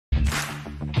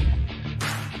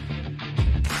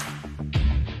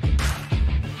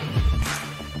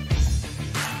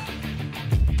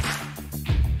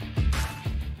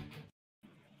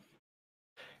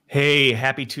Hey,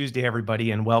 happy Tuesday,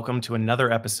 everybody, and welcome to another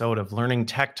episode of Learning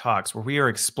Tech Talks, where we are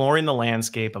exploring the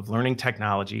landscape of learning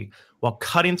technology while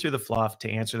cutting through the fluff to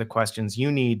answer the questions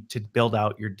you need to build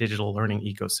out your digital learning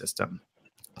ecosystem.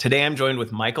 Today, I'm joined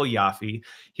with Michael Ioffe.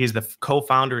 He is the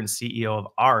co-founder and CEO of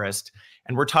Arist,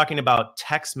 and we're talking about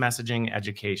text messaging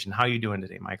education. How are you doing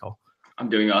today, Michael? I'm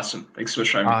doing awesome. Thanks so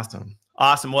much for having me. Awesome.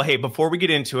 Awesome. Well, hey, before we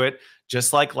get into it,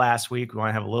 just like last week, we want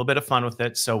to have a little bit of fun with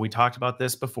it. So we talked about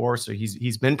this before. So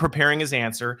he's been preparing his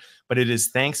answer, but it is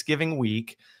Thanksgiving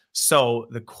week. So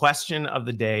the question of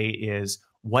the day is,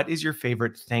 what is your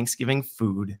favorite Thanksgiving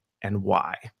food and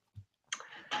why?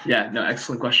 Yeah, no,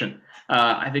 excellent question.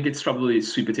 I think it's probably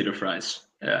sweet potato fries.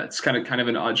 It's kind of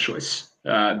an odd choice,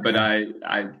 but I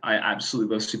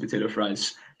absolutely love sweet potato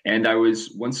fries. And I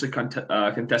was once a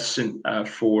contestant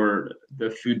for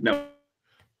the Food Network,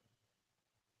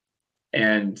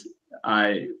 and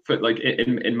I put like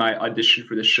in my audition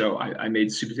for the show, I made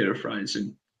sweet potato fries, and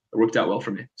it worked out well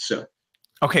for me. So,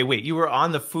 okay, wait, you were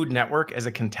on the Food Network as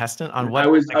a contestant on what? I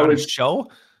was on a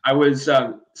show? I was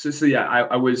yeah,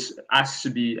 I was asked to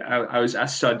be I was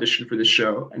asked to audition for the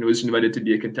show and was invited to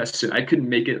be a contestant. I couldn't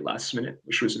make it last minute,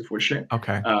 which was unfortunate.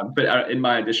 Okay. But in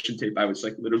my audition tape, I was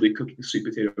like literally cooking sweet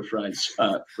potato fries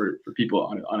for people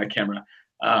on a camera.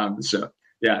 So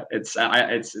yeah, it's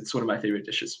one of my favorite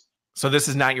dishes. So this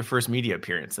is not your first media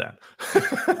appearance then?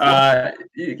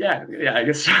 Yeah, I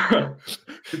guess so. Are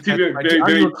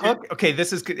you a cook? Okay,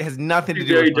 this has nothing to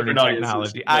do with different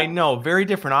technology. Yeah. I know, very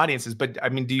different audiences, but I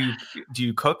mean, do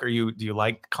you cook, or do you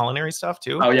like culinary stuff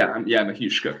too? Oh yeah, I'm a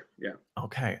huge cook. Yeah.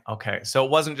 Okay. So it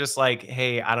wasn't just like,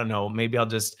 hey, I don't know, maybe I'll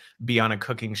just be on a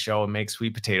cooking show and make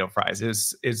sweet potato fries.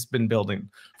 It's been building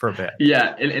for a bit.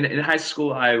 Yeah, in high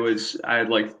school, I had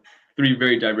like three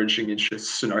very diverging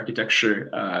interests in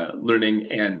architecture, learning,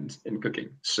 and in cooking.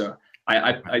 So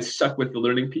I stuck with the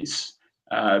learning piece,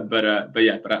 but I love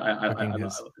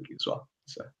cooking as well.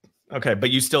 So okay, but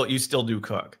you still do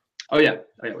cook. Oh yeah,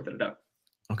 without a doubt.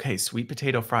 Okay, sweet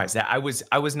potato fries. That I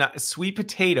was not sweet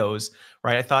potatoes,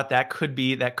 right? I thought that could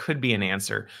be an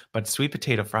answer, but sweet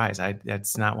potato fries,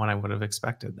 that's not what I would have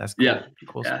expected. That's cool. Yeah,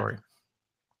 cool story.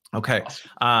 Okay.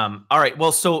 Awesome. All right.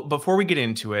 Well, so before we get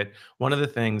into it, one of the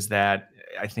things that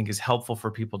I think is helpful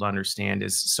for people to understand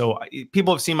is, so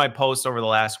people have seen my posts over the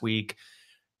last week,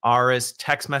 Arist,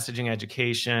 text messaging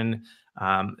education,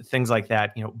 things like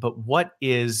that, but what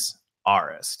is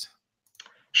Arist?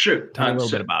 Sure. Tell me a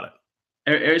little bit about it.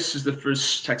 Arist is the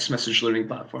first text message learning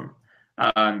platform.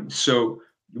 So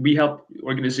we help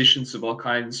organizations of all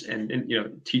kinds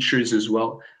and teachers as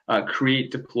well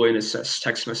create, deploy, and assess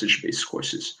text message based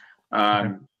courses.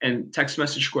 And text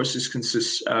message courses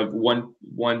consist of one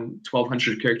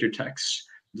 1,200 character text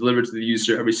delivered to the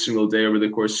user every single day over the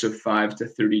course of 5 to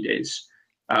 30 days.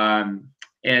 And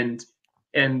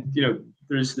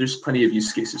there's plenty of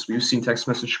use cases. We've seen text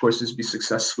message courses be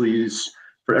successfully used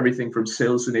for everything from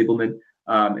sales enablement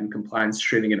and compliance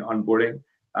training and onboarding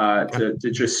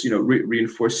to just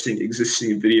reinforcing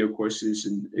existing video courses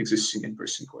and existing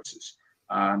in-person courses.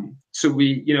 So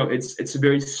it's a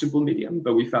very simple medium,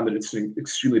 but we found that it's an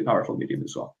extremely powerful medium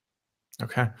as well.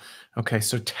 Okay.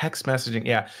 So text messaging,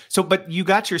 yeah. So, but you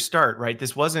got your start, right?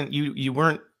 This wasn't you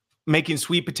weren't making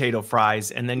sweet potato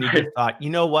fries, and then you just thought, you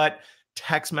know what,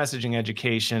 text messaging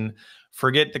education.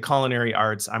 Forget the culinary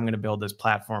arts. I'm going to build this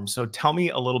platform. So tell me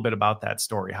a little bit about that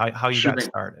story, how you got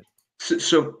started.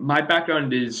 So my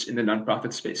background is in the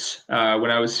nonprofit space.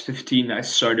 When I was 15, I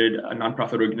started a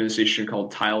nonprofit organization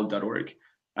called Tile.org,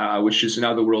 which is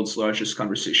now the world's largest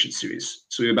conversation series.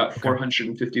 So we have about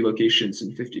 450 locations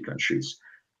in 50 countries.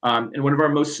 And one of our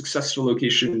most successful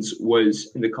locations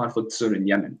was in the conflict zone in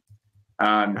Yemen.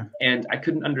 And I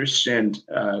couldn't understand,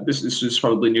 this was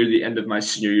probably near the end of my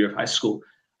senior year of high school.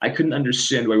 I couldn't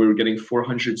understand why we were getting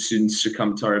 400 students to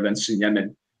come to our events in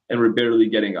Yemen, and we're barely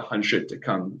getting 100 to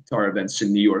come to our events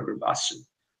in New York or Boston.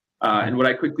 And what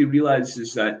I quickly realized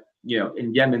is that,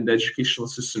 in Yemen, the educational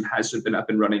system hasn't been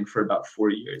up and running for about 4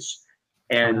 years.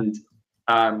 And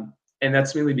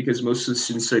that's mainly because most of the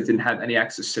students there didn't have any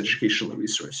access to educational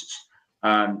resources.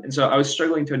 And so I was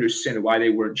struggling to understand why they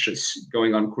weren't just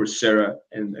going on Coursera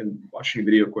and watching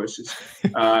video courses.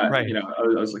 I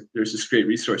was like, there's this great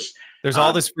resource. There's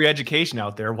all this free education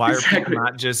out there. Why are people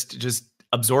not just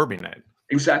absorbing it?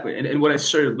 Exactly. And what I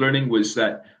started learning was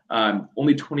that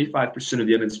only 25% of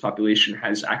Yemen's population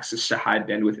has access to high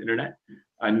bandwidth internet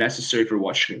necessary for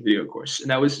watching a video course. And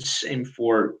that was the same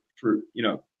for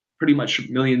pretty much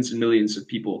millions and millions of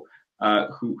people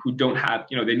who don't have,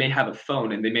 they may have a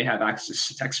phone and they may have access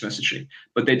to text messaging,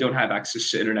 but they don't have access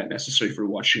to internet necessary for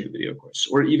watching a video course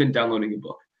or even downloading a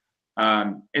book.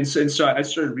 And so I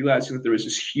started realizing that there was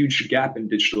this huge gap in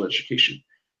digital education.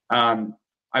 I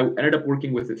ended up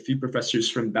working with a few professors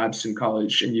from Babson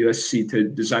College and USC to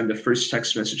design the first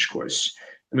text message course.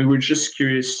 And we were just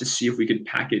curious to see if we could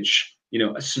package,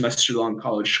 a semester-long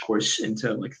college course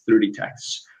into like 30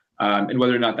 texts, and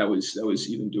whether or not that was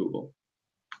even doable.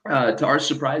 To our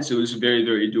surprise, it was very,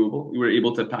 very doable. We were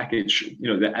able to package,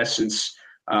 the essence,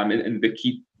 and the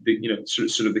key,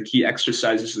 sort of the key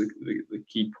exercises, the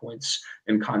key points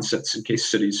and concepts and case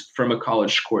studies from a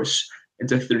college course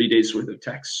into 30 days worth of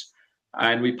text.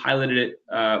 And we piloted it.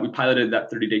 We piloted that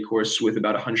 30-day course with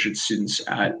about 100 students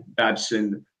at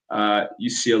Babson,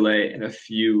 UCLA, and a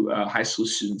few high school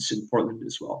students in Portland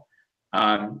as well.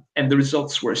 And the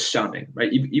results were astounding,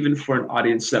 right? Even for an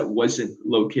audience that wasn't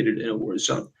located in a war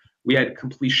zone, we had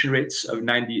completion rates of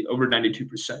over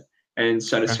 92% and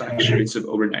satisfaction rates of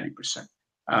over 90%.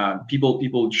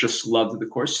 People just loved the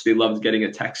course. They loved getting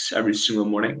a text every single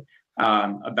morning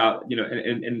about,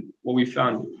 and what we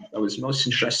found that was most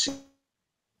interesting,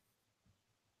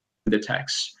 the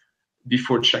text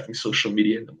before checking social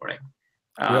media in the morning.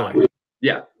 Really?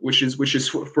 Yeah, which is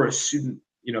for a student,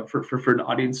 for an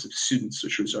audience of students,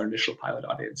 which was our initial pilot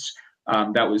audience,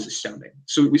 that was astounding.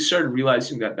 So we started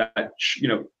realizing that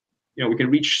we can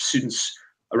reach students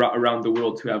around the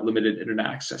world who have limited internet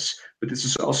access, but this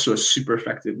is also a super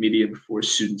effective medium for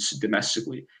students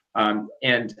domestically.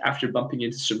 And after bumping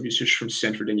into some research from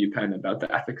Stanford and UPenn about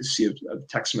the efficacy of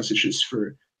text messages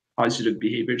for positive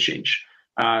behavior change,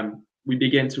 we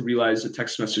began to realize that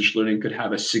text message learning could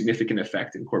have a significant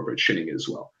effect in corporate training as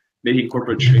well, making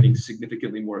corporate training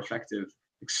significantly more effective,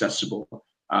 accessible,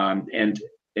 and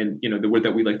the word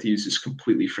that we like to use is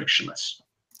completely frictionless.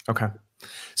 Okay.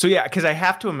 So yeah, because I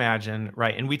have to imagine,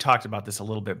 right, and we talked about this a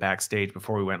little bit backstage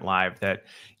before we went live, that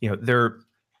there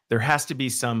has to be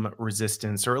some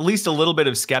resistance or at least a little bit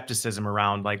of skepticism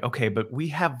around like, okay, but we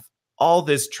have all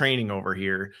this training over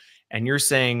here, and you're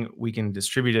saying we can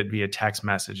distribute it via text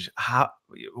message. Tell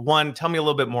me a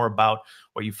little bit more about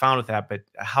what you found with that, but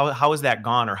how has that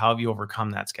gone, or how have you overcome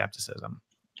that skepticism?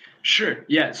 Sure.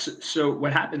 Yeah. So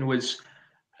what happened was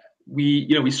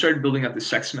we started building up the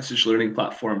text message learning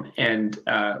platform, and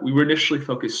we were initially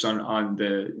focused on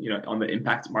the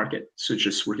impact market, so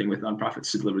just working with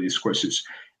nonprofits to deliver these courses.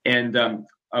 And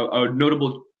a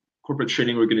notable corporate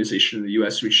training organization in the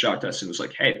U.S. reached out to us and was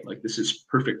like, "Hey, like this is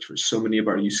perfect for so many of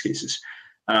our use cases."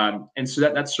 And so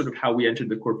that's sort of how we entered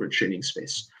the corporate training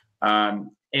space.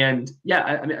 And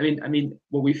yeah, I mean,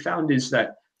 what we found is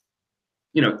that,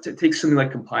 take something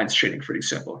like compliance training, for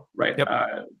example, right? Yep.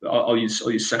 I'll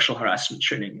use sexual harassment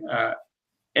training.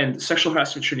 And sexual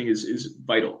harassment training is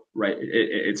vital, right?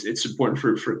 It's important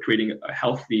for creating a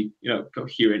healthy,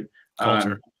 coherent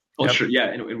culture, yep.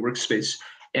 Yeah, in workspace.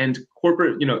 And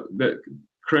corporate, the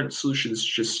current solutions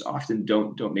just often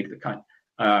don't make the cut.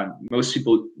 Most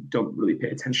people don't really pay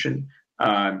attention.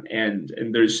 And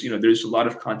there's a lot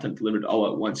of content delivered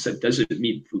all at once that doesn't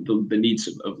meet the needs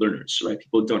of learners, right?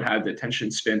 People don't have the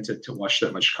attention span to watch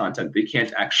that much content. They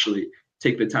can't actually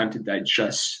take the time to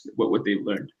digest what they've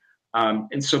learned.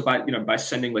 And so by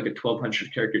sending like a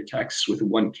 1,200 character text with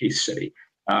one case study,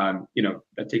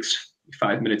 that takes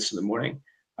 5 minutes in the morning.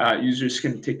 Users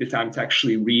can take the time to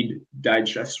actually read,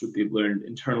 digest what they've learned,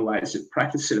 internalize it,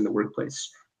 practice it in the workplace,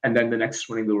 and then the next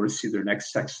morning they'll receive their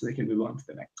next text so they can move on to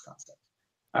the next concept.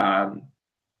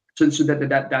 So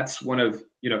that's one of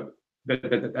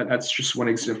that's just one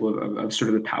example of sort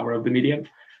of the power of the medium.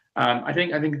 I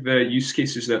think the use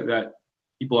cases that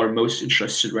people are most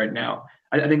interested right now.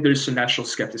 I think there's some natural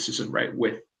skepticism, right,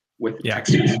 with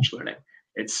text message learning.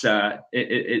 It's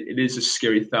it is a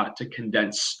scary thought to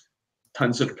condense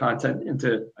tons of content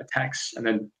into a text and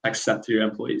then text that to your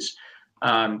employees.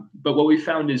 But what we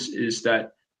found is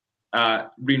that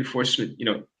reinforcement,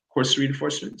 course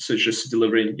reinforcement, so just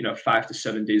delivering 5 to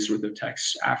 7 days worth of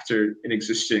text after an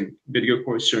existing video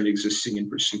course or an existing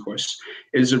in-person course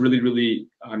is a really, really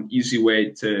easy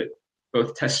way to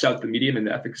both test out the medium and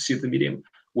the efficacy of the medium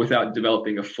without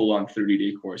developing a full-on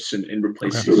 30-day course and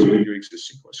replacing some of your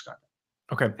existing course content.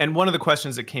 Okay. And one of the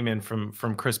questions that came in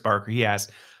from Chris Barker, he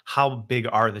asked, how big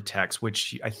are the texts?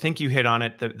 Which I think you hit on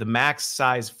it. The max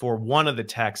size for one of the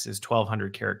texts is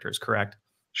 1,200 characters, correct?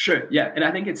 Sure. Yeah. And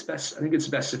I think it's best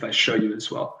if I show you as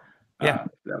well. Yeah.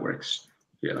 If that works.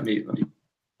 Yeah. Let me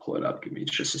pull it up. Give me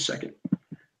just a second.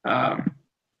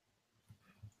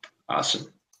 Awesome.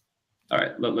 All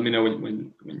right. Let me know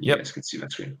when you guys can see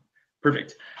that screen.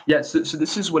 Perfect. Yeah. So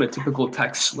this is what a typical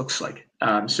text looks like.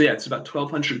 So yeah, it's about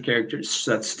 1,200 characters.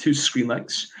 So that's 2 screen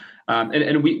lengths.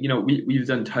 And we've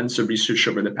done tons of research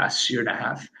over the past year and a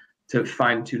half to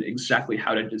fine tune exactly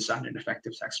how to design an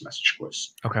effective text message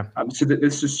course. Okay. So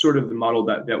this is sort of the model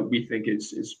that we think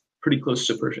is pretty close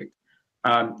to perfect.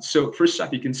 So first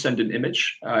up, you can send an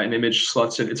image. An image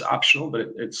slots in, it's optional, but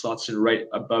it slots in right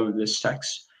above this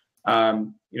text.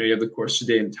 You have the course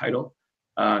today and title.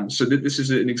 So this is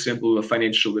an example of a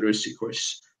financial literacy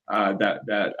course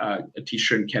that a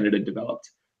teacher in Canada developed.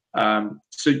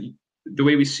 So the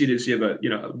way we see it is you have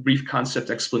a brief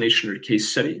concept explanation or case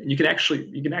study, and you can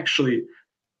actually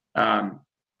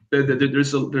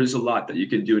there's a lot that you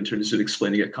can do in terms of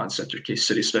explaining a concept or case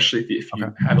study, especially if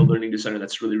you have a learning designer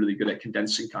that's really good at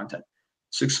condensing content.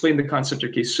 So explain the concept or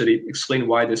case study, explain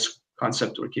why this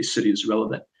concept or case study is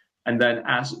relevant, and then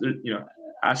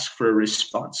ask for a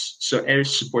response. So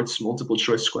Arist supports multiple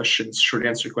choice questions, short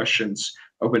answer questions,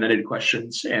 open-ended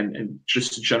questions, and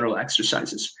just general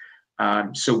exercises.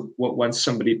 So once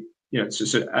somebody,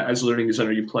 so as a learning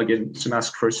designer, you plug in some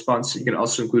ask for a response. You can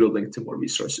also include a link to more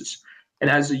resources. And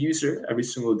as a user, every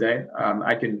single day,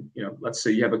 I can, let's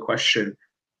say you have a question,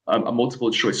 a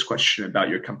multiple choice question about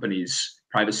your company's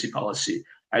privacy policy.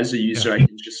 As a user, I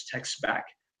can just text back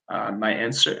my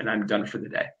answer, and I'm done for the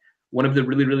day. One of the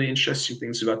really interesting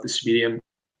things about this medium,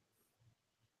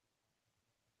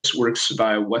 this works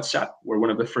via WhatsApp. We're one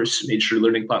of the first major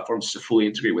learning platforms to fully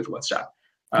integrate with WhatsApp,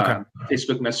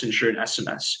 Facebook Messenger, and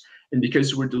SMS. And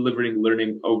because we're delivering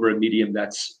learning over a medium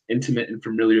that's intimate and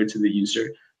familiar to the user,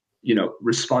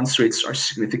 response rates are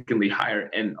significantly higher,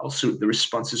 and also the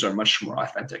responses are much more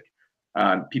authentic.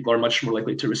 People are much more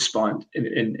likely to respond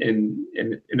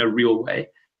in a real way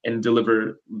and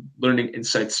deliver learning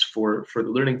insights for the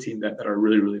learning team that are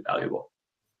really valuable.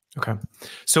 Okay.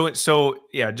 So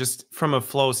yeah, just from a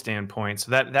flow standpoint,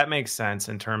 so that makes sense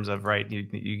in terms of, right,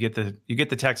 you get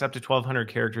the text up to 1,200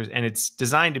 characters, and it's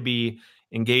designed to be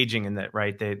engaging in that,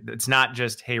 right? It's not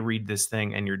just, hey, read this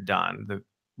thing and you're done.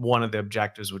 One of the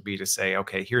objectives would be to say,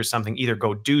 okay, here's something, either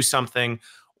go do something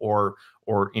or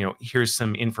here's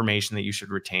some information that you should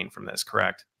retain from this,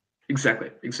 correct? Exactly.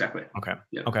 Okay.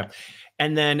 Yeah. Okay.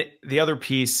 And then the other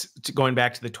piece, going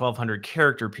back to the 1,200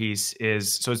 character piece,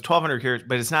 is, so it's 1,200 characters,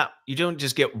 but it's not, you don't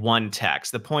just get one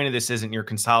text. The point of this isn't you're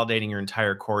consolidating your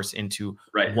entire course into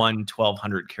one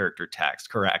 1,200 character text,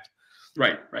 correct?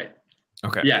 Right.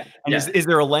 Okay. Yeah. And is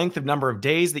there a length of number of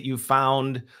days that you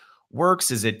found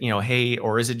works? Is it, hey,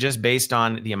 or is it just based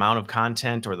on the amount of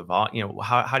content or the volume?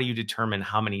 How do you determine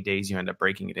how many days you end up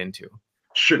breaking it into?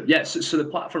 Sure. Yes. So the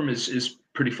platform is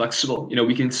pretty flexible.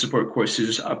 We can support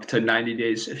courses up to 90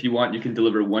 days. If you want, you can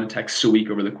deliver one text a week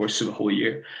over the course of a whole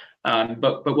year.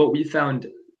 But what we found,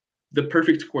 the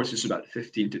perfect course is about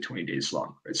 15 to 20 days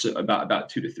long, right? So about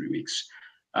 2 to 3 weeks.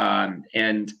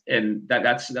 And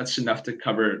that's enough to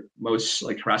cover most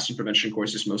like harassment prevention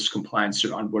courses, most compliance or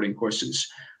onboarding courses.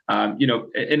 And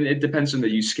it depends on the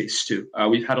use case too.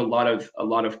 We've had a lot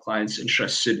of clients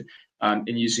interested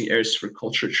in using Arist for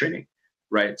culture training.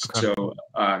 Right. Okay. So,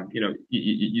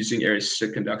 using Arist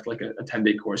to conduct like a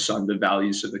 10-day course on the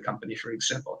values of the company, for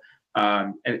example.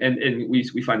 And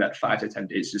we find that 5 to 10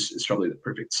 days is probably the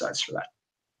perfect size for that.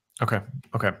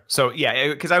 Okay. So yeah,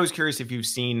 because I was curious if you've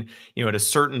seen, at a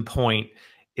certain point,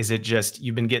 is it just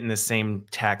you've been getting the same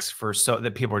text for so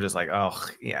that people are just like, oh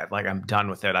yeah, like I'm done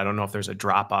with it. I don't know if there's a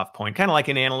drop off point, kind of like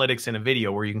in analytics in a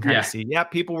video where you can kind of see,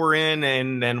 people were in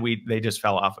and then they just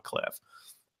fell off a cliff.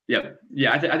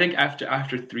 Yeah. I think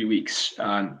after 3 weeks,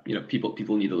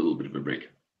 people need a little bit of a break.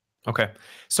 Okay.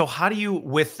 So how do you,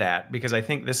 with that, because I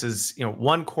think this is,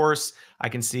 one course I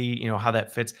can see, how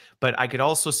that fits, but I could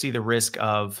also see the risk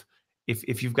of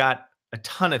if you've got a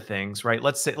ton of things, right?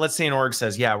 Let's say an org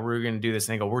says, yeah, we're going to do this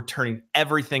thing. We're turning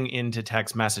everything into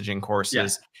text messaging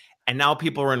courses. And now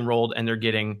people are enrolled and they're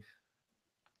getting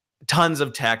tons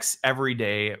of texts every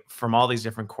day from all these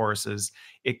different courses.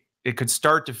 It could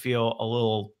start to feel a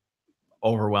little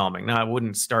overwhelming. Now, it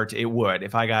would.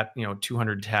 If I got,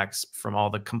 200 texts from all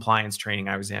the compliance training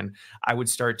I was in, I would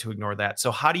start to ignore that.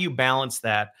 So how do you balance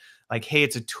that? Like, hey,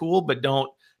 it's a tool, but don't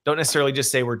necessarily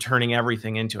just say we're turning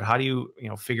everything into it. How do you,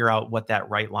 figure out what that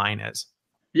right line is?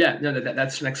 Yeah, no,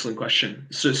 that's an excellent question.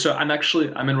 So I'm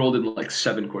enrolled in like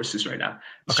 7 courses right now.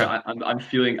 Okay. So I'm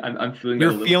feeling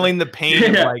You're feeling the pain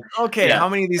of like, okay, how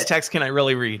many of these texts can I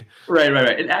really read? Right.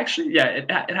 It actually, it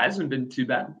hasn't been too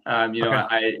bad. I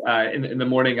in the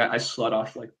morning I slot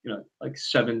off like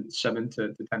 7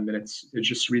 to 10 minutes to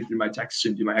just read through my texts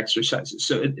and do my exercises.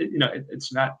 So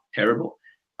it's not terrible.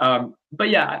 But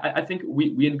yeah, I think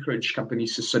we encourage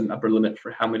companies to set an upper limit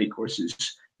for how many courses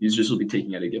users will be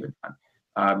taking at a given time.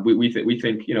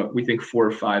 We think 4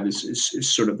 or 5 is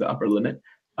sort of the upper limit.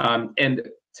 And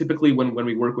typically when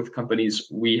we work with companies,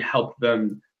 we help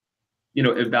them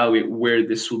evaluate where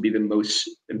this will be the most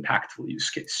impactful use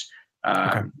case.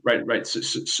 Okay. Right.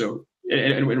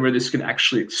 And where this can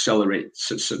actually accelerate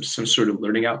some sort of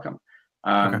learning outcome.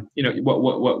 Okay.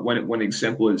 One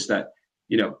example is that,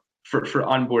 for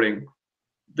onboarding,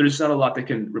 there's not a lot that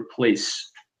can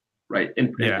replace, right,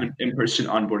 in-person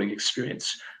onboarding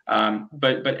experience.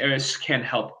 But Arist can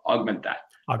help augment that.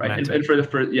 Right. And for the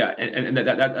first,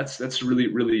 that's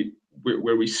really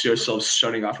where we see ourselves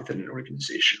starting off within an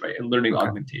organization, right? And learning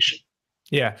augmentation.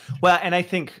 Yeah. Well, and I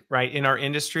think, right, in our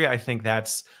industry, I think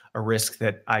that's a risk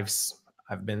that I've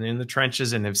been in the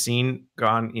trenches and have seen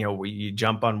where you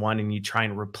jump on one and you try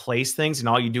and replace things, and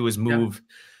all you do is move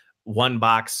one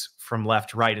box from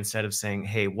left to right instead of saying,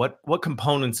 hey, what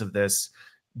components of this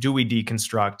do we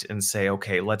deconstruct and say,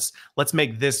 okay, let's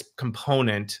make this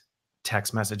component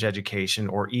text message education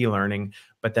or e-learning,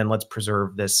 but then let's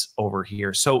preserve this over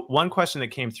here. So one question that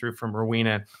came through from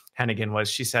Rowena Hennigan was,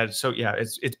 she said, so yeah,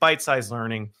 it's bite-sized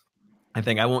learning. I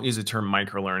think I won't use the term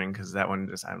micro-learning because that one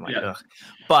just, I'm like, ugh.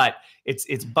 But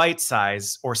it's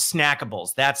bite-size or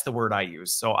snackables. That's the word I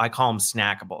use. So I call them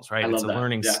snackables, right? It's a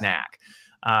learning snack.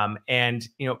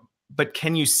 But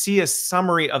can you see a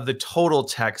summary of the total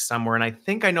text somewhere? And I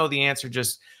think I know the answer,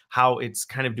 just how it's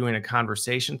kind of doing a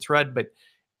conversation thread, but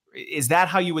is that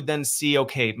how you would then see,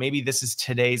 okay, maybe this is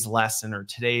today's lesson or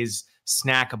today's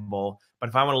snackable, but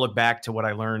if I want to look back to what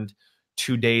I learned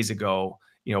 2 days ago,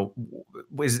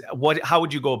 how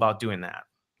would you go about doing that?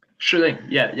 Sure thing.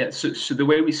 Yeah. So the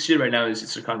way we see it right now is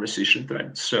it's a conversation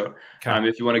thread. So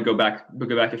if you want to go back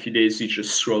a few days, you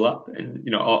just scroll up,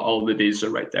 and all the days are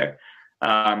right there.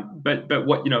 But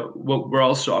what we're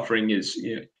also offering is,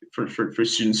 for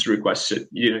students to request it,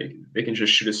 they can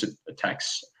just shoot us a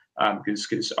text,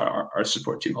 because our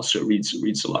support team also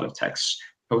reads a lot of text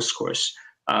post course.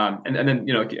 And then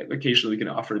occasionally we can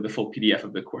offer the full PDF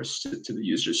of the course to the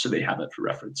users, so they have that for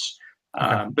reference.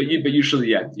 But usually,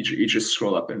 you just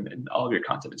scroll up and all of your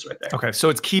content is right there. Okay, so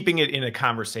it's keeping it in a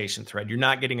conversation thread. You're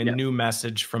not getting a new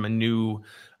message from a new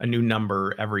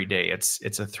number every day.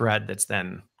 It's a thread that's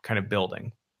then kind of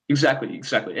building. Exactly.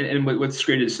 And what's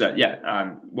great is that,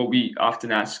 what we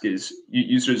often ask is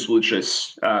users will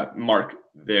just mark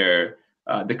their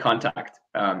the contact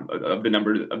of the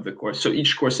number of the course. So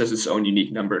each course has its own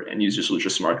unique number, and users will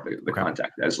just mark the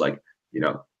contact as like,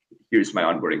 here's my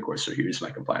onboarding course, or here's my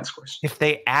compliance course. If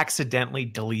they accidentally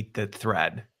delete the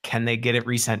thread, can they get it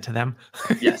resent to them?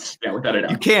 Yes. Yeah, without a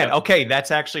doubt. You can. Yeah. Okay.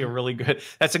 That's actually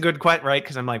that's a good question, right?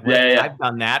 Because I'm like, I've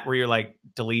done that where you're like,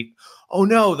 delete. Oh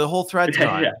no, the whole thread's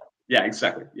gone. Yeah,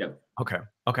 exactly. Yeah.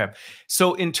 Okay.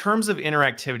 So in terms of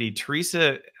interactivity,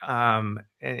 Teresa, and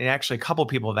actually a couple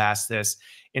people have asked this,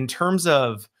 in terms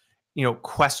of,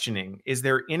 questioning, is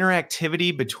there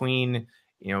interactivity between,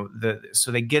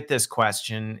 so they get this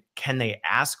question, can they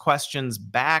ask questions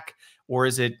back, or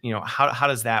is it, how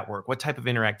does that work? What type of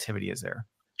interactivity is there?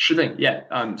 Sure thing. Yeah.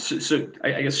 So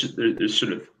I guess there's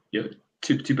sort of,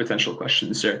 two potential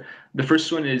questions there. The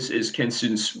first one is can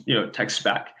students, text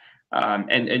back?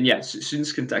 And yes,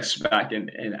 students can text back,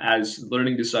 and as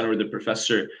learning designer or the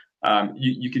professor,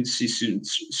 you can see student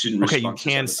responses. Okay, you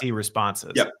can see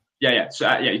responses. Yep. Yeah.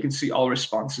 So you can see all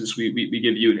responses. We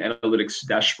give you an analytics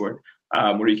dashboard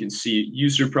where you can see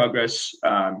user progress.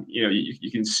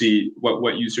 You can see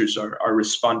what users are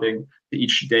responding to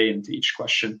each day and to each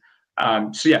question.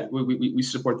 We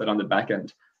support that on the back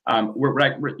end. We're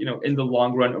in the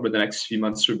long run, over the next few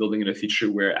months, we're building in a feature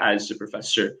where, as a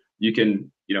professor, you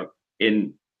can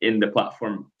in the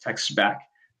platform text back,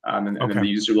 and then the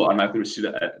user will automatically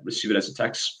receive it as a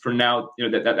text. For now,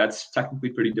 that's technically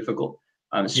pretty difficult.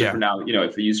 For now,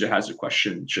 if the user has a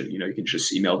question, you can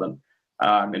just email them,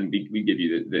 and we give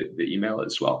you the email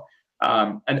as well.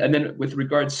 And then with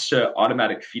regards to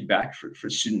automatic feedback for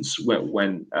students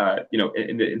when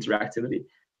in the interactivity,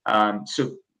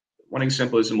 so one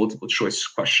example is a multiple choice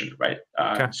question, right?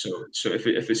 So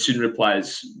if a student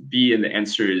replies B and the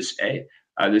answer is A,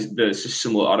 the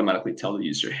system will automatically tell the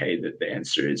user, hey, that the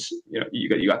answer is,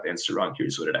 you got the answer wrong.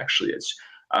 Here's what it actually is.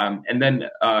 And then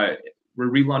we're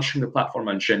relaunching the platform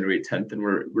on January 10th, and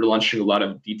we're launching a lot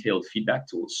of detailed feedback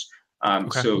tools.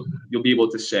 So you'll be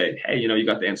able to say, hey, you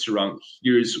got the answer wrong.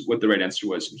 Here's what the right answer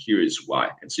was, and here is why.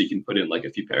 And so you can put in like a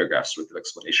few paragraphs worth of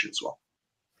explanation as well.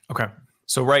 Okay.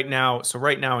 So right now,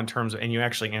 in terms of, and you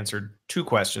actually answered 2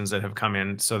 questions that have come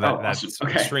in, so that's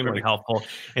extremely helpful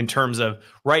in terms of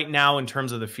right now, in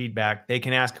terms of the feedback. They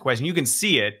can ask a question, you can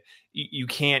see it, you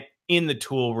can't in the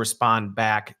tool respond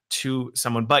back to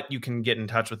someone, but you can get in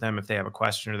touch with them if they have a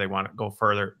question or they want to go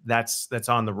further. That's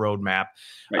on the roadmap,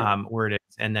 Right. where it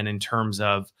is. And then in terms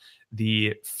of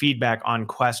the feedback on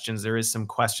questions, there is some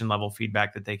question level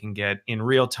feedback that they can get in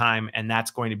real time, and that's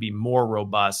going to be more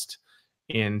robust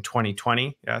in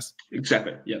 2020. Yes.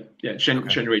 Exactly. Yeah. Yeah. Okay.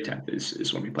 January 10th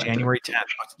is when we plan January 10th.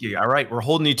 Yeah, all right. We're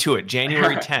holding you to it.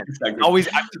 January 10th. Exactly. Always,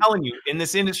 I'm telling you, in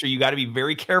this industry, you got to be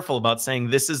very careful about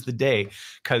saying this is the day,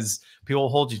 because people will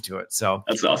hold you to it. So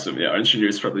that's awesome. Yeah. Our engineer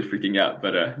is probably freaking out,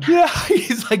 but yeah,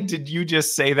 he's like, did you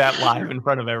just say that live in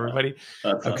front of everybody?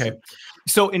 That's okay. Awesome.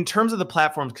 So in terms of the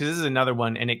platforms, because this is another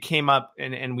one, and it came up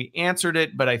and we answered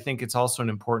it, but I think it's also an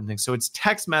important thing. So it's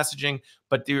text messaging,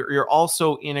 but you're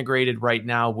also integrated right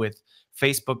now with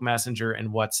Facebook Messenger and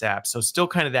WhatsApp. So still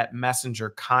kind of that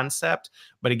messenger concept,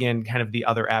 but again, kind of the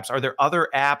other apps. Are there other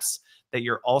apps that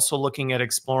you're also looking at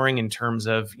exploring in terms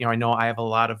of, I know I have a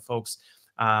lot of folks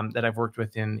that I've worked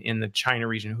with in the China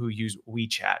region who use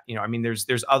WeChat. I mean,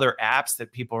 there's other apps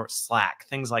that people are, Slack,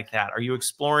 things like that. Are you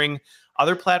exploring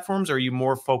other platforms, or are you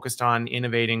more focused on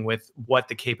innovating with what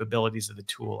the capabilities of the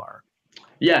tool are?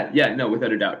 Yeah, no,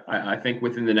 without a doubt. I think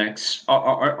within the next,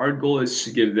 our goal is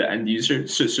to give the end user.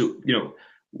 So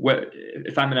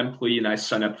if I'm an employee and I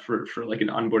sign up for like an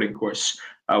onboarding course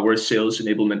or a sales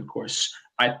enablement course,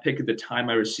 I pick the time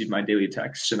I receive my daily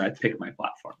texts and I pick my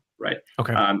platform, right?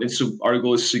 Okay. And so our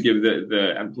goal is to give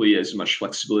the employee as much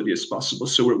flexibility as possible.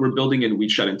 So we're building in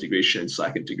WeChat integration and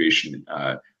Slack integration,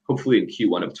 hopefully in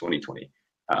Q1 of 2020.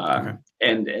 Okay.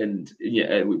 And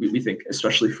yeah, we think,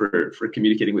 especially for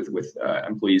communicating with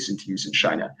employees and teams in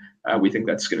China, we think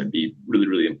that's going to be really,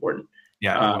 really important.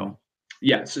 Yeah, it will.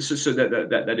 Yeah, so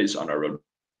that is on our road.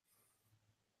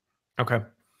 Okay.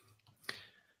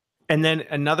 And then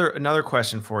another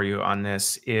question for you on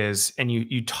this is, and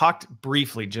you talked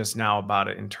briefly just now about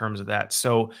it in terms of that.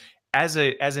 So as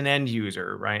an end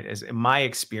user, right, as in my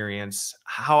experience,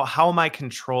 how am I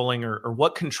controlling, or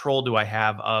what control do I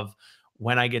have of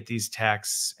when I get these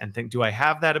texts, and do I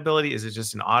have that ability? Is it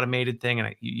just an automated thing?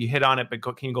 And you hit on it, but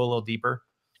can you go a little deeper?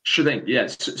 Sure thing.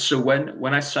 Yes. So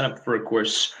when I sign up for a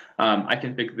course, I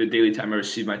can pick the daily time I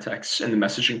receive my texts and the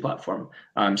messaging platform.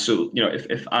 So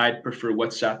if I prefer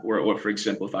WhatsApp, or for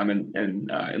example, if I'm in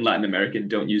Latin America and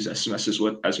don't use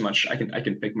SMS as much, I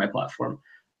can pick my platform.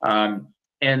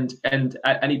 And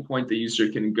at any point, the user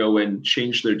can go and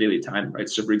change their daily time, right?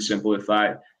 So for example, if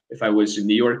I was in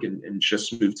New York and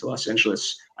just moved to Los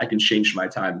Angeles, I can change my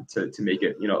time to make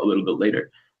it a little bit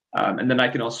later. And then I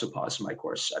can also pause my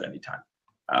course at any time.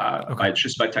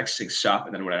 By texting stop,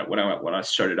 and then when I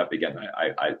start it up again,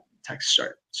 I text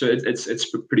start. So it's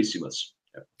pretty seamless.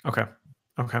 Yeah.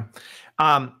 Okay.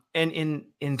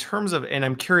 And in terms of, and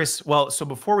I'm curious, well, so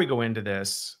before we go into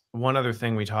this, one other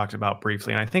thing we talked about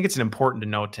briefly, and I think it's an important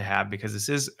note to have, because this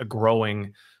is a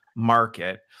growing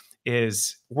market,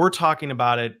 is we're talking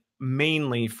about it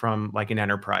mainly from like an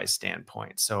enterprise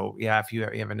standpoint. So yeah, if you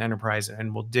have an enterprise,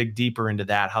 and we'll dig deeper into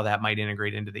that, how that might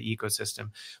integrate into the ecosystem.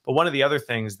 But one of the other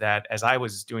things that, as I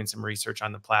was doing some research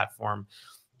on the platform,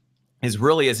 is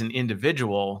really as an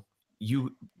individual,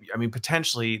 I mean,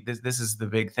 potentially this is the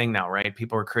big thing now, right?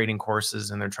 People are creating courses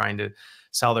and they're trying to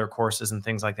sell their courses and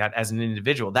things like that as an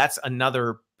individual. That's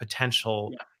another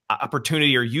potential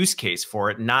opportunity or use case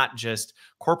for it, not just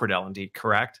corporate L&D,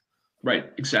 correct?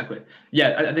 Right, exactly.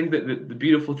 Yeah, I think that the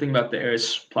beautiful thing about the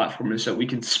Arist platform is that we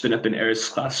can spin up an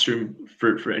Arist classroom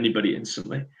for anybody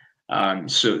instantly.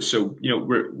 So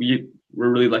we're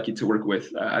really lucky to work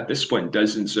with at this point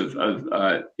dozens of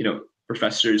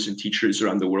professors and teachers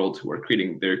around the world who are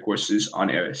creating their courses on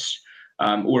Arist,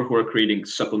 or who are creating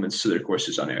supplements to their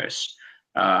courses on Arist.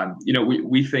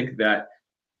 We think that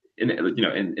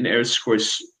an Arist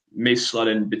course may slot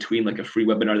in between like a free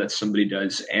webinar that somebody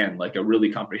does and like a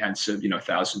really comprehensive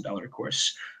 $1,000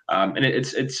 course, and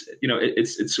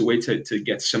it's a way to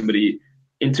get somebody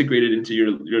integrated into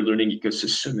your learning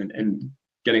ecosystem, and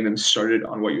getting them started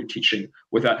on what you're teaching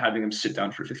without having them sit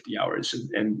down for 50 hours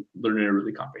and learn in a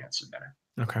really comprehensive manner.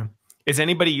 Okay. Is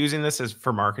anybody using this as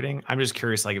for marketing? I'm just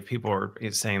curious, like if people are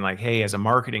saying like, hey, as a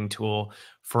marketing tool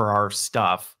for our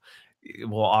stuff,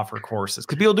 we'll offer courses,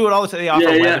 because people do it all the time. They offer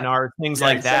webinars, things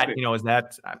like exactly. that. Is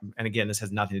that, and again, this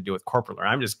has nothing to do with corporate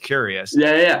learning. I'm just curious.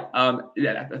 Yeah.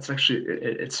 That's actually,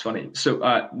 it's funny. So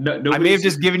no, I may have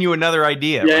just given you another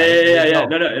idea. Yeah.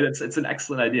 No, it's an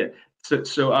excellent idea.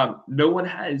 So no one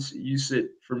has used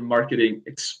it for marketing,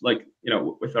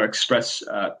 with our express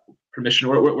permission,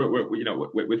 or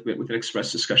with an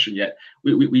express discussion yet.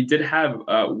 We did have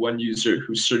one user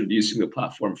who started using the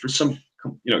platform for some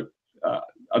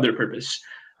other purpose,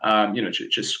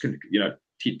 just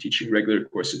teaching regular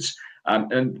courses.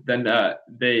 And then I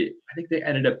think they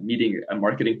ended up meeting a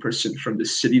marketing person from the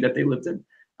city that they lived in,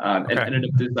 and Okay. ended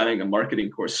up designing a marketing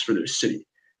course for their city.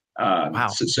 Wow.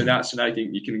 So now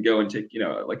you can go and take,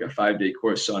 like a 5-day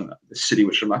course on the city,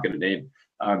 which I'm not going to name,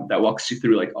 that walks you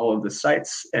through like all of the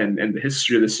sites and the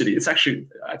history of the city. It's actually,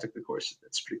 I took the course.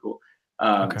 It's pretty cool.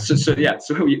 Okay. So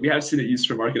we have seen it used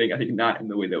for marketing. I think not in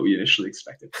the way that we initially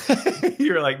expected.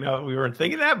 You were like, no, we weren't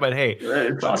thinking that, but hey,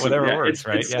 It's awesome. whatever Yeah, works,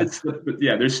 right? Yeah.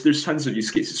 yeah. There's tons of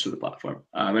use cases for the platform,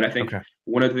 and I think Okay.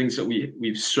 one of the things that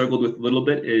we've struggled with a little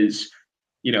bit is,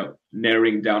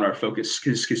 narrowing down our focus,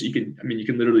 because you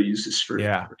can literally use this for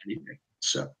Yeah. anything.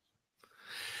 So.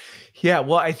 Yeah,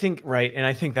 well, I think, right. And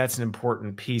I think that's an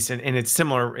important piece. And it's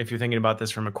similar if you're thinking about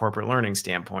this from a corporate learning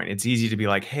standpoint. It's easy to be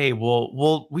like, hey,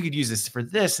 we could use this for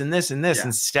this and this and this, Yeah.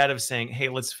 instead of saying, hey,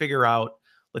 let's figure out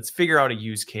a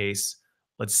use case.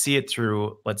 Let's see it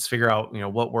through. Let's figure out,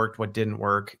 what worked, what didn't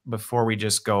work before we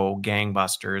just go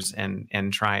gangbusters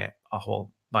and try a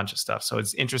whole bunch of stuff. So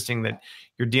it's interesting that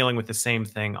you're dealing with the same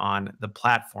thing on the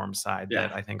platform side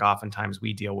that I think oftentimes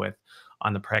we deal with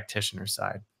on the practitioner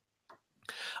side.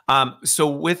 So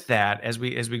with that, as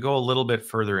we go a little bit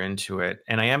further into it,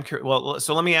 and I am curious, well,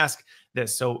 so let me ask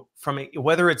this. So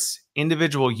whether it's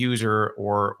individual user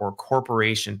or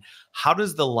corporation, how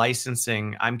does the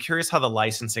licensing, I'm curious how the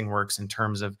licensing works in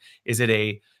terms of, is it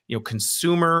a,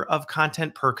 consumer of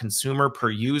content per consumer per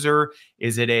user?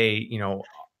 Is it a,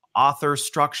 author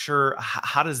structure?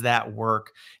 How does that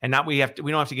work? And we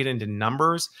don't have to get into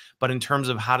numbers, but in terms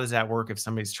of how does that work if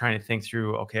somebody's trying to think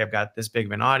through, okay, I've got this big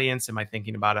of an audience. Am I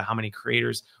thinking about it? How many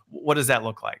creators? What does that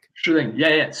look like? Sure thing.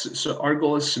 Yeah. So our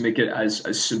goal is to make it as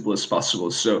simple as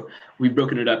possible. So we've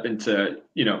broken it up into,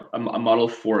 a model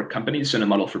for companies and a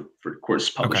model for course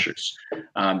publishers.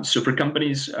 Okay. So for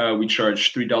companies, we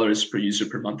charge $3 per user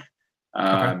per month.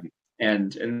 Okay.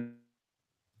 And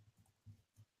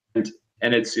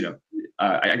it's,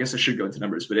 I guess I should go into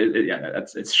numbers, but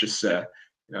it's just,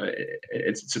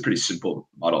 it's a pretty simple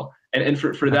model. And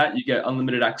for that, you get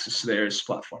unlimited access to the Arist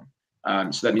platform.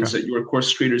 So that means that your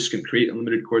course creators can create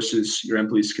unlimited courses, your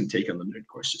employees can take unlimited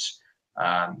courses.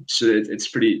 So it's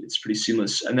pretty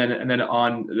seamless. And then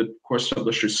on the course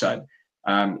publisher side,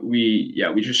 we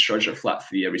just charge a flat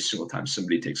fee every single time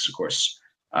somebody takes a course.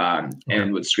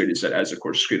 And what's great is that as a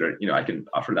course creator, I can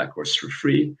offer that course for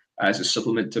free as a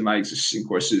supplement to my existing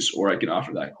courses, or I can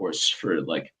offer that course for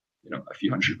like, a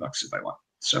few $100 if I want.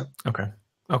 So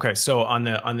okay. So on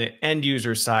the end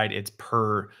user side, it's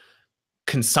per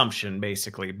consumption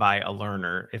basically by a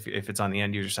learner. If it's on the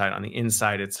end user side, on the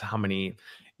inside, it's how many,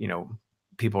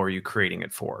 people are you creating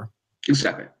it for?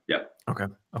 Exactly. Yeah. Okay.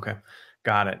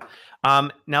 Got it.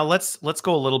 Now let's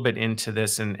go a little bit into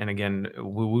this, and again,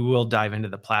 we will dive into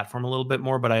the platform a little bit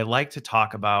more, but I like to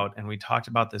talk about, and we talked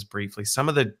about this briefly, some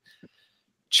of the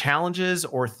challenges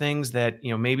or things that,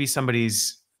 maybe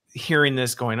somebody's hearing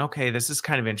this going, okay, this is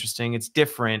kind of interesting. It's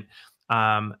different.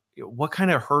 What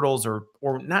kind of hurdles or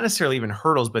not necessarily even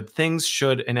hurdles, but things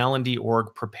should an L&D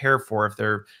org prepare for if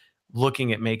they're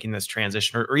looking at making this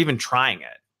transition or even trying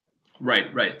it?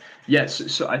 Right. Yes.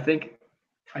 So I think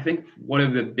one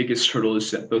of the biggest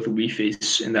hurdles that both we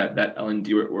face in that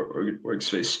L&D org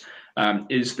space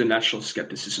is the natural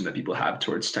skepticism that people have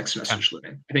towards text message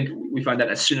learning. I think we find that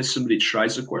as soon as somebody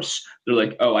tries a course, they're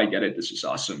like, "Oh, I get it. This is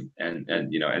awesome," and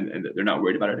they're not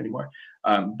worried about it anymore.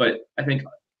 But I think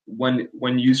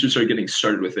when users are getting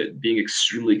started with it, being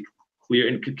extremely clear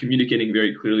and communicating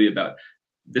very clearly about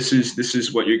this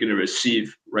is what you're going to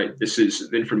receive, right? This is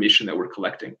the information that we're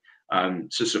collecting.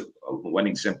 So one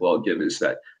example I'll give is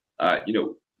that,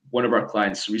 one of our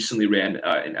clients recently ran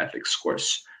an ethics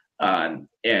course,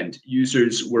 and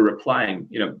users were replying,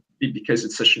 because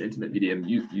it's such an intimate medium,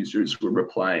 users were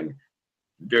replying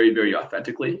very, very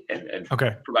authentically and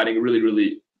providing really,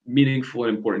 really meaningful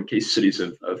and important case studies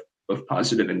of both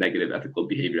positive and negative ethical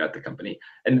behavior at the company.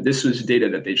 And this was data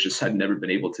that they just had never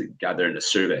been able to gather in a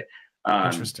survey.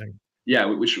 Interesting. Yeah,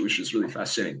 which was really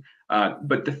fascinating.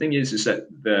 But the thing is that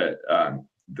the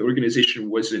organization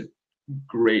wasn't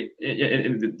great,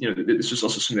 and this was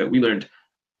also something that we learned.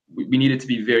 We needed to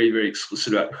be very, very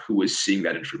explicit about who was seeing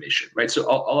that information, right? So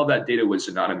all of that data was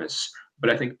anonymous, but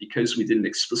I think because we didn't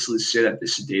explicitly say that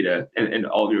this data and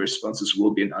all of your responses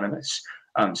will be anonymous,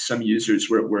 some users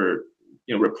were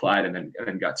replied and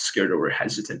then got scared or were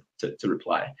hesitant to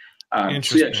reply.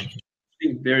 Interesting. So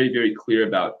being very, very clear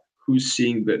about who's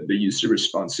seeing the user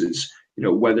responses,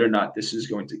 whether or not this is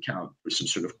going to count for some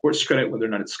sort of course credit, whether or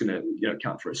not it's going to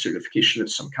count for a certification of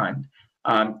some kind,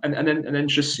 and then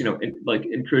just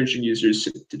encouraging users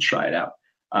to try it out.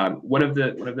 One of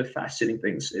the fascinating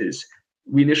things is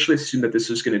we initially assumed that this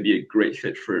was going to be a great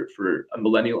fit for a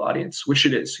millennial audience, which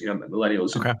it is.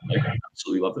 Millennials Okay.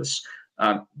 absolutely love this.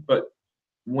 But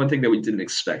one thing that we didn't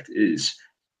expect is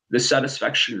the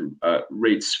satisfaction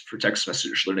rates for text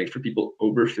message learning for people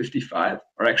over 55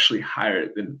 are actually higher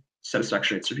than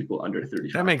satisfaction rates for people under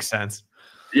 35. That makes sense.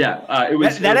 Yeah, it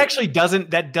was. That actually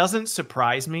doesn't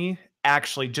surprise me.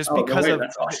 Actually, just because no way,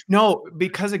 that's awesome. No,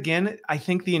 because again, I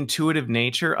think the intuitive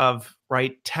nature of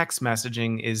text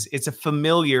messaging it's a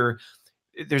familiar.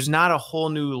 There's not a whole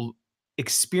new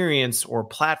experience or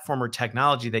platform or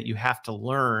technology that you have to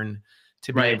learn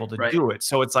to be able to do it.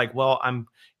 So it's like, well, I'm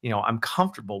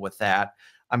comfortable with that.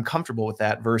 I'm comfortable with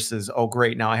that versus, oh,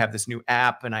 great, now I have this new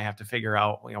app and I have to figure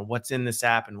out, what's in this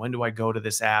app and when do I go to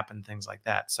this app and things like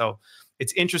that. So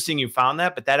it's interesting you found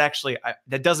that, but that actually,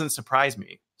 that doesn't surprise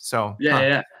me. So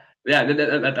yeah.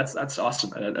 That's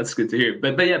awesome. That's good to hear.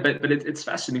 But it's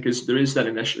fascinating because there is that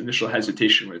initial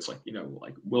hesitation where it's like,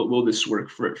 will this work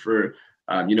for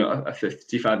a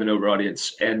 55 and over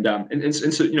audience? And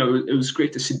so it was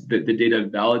great to see the data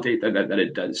validate that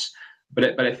it does.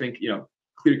 But I think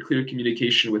clear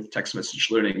communication with text message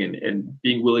learning and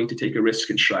being willing to take a risk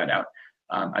and try it out.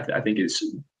 I think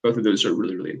both of those are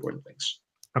really, really important things.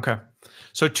 Okay.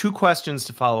 So 2 questions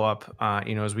to follow up,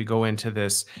 as we go into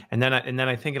this, and then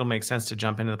I think it'll make sense to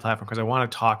jump into the platform because I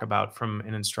want to talk about from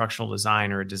an instructional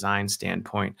design or a design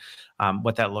standpoint,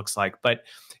 what that looks like. But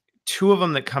 2 of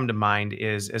them that come to mind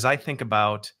is, as I think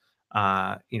about,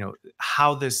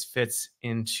 how this fits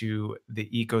into the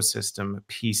ecosystem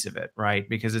piece of it, right?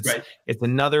 Because it's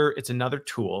another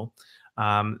tool.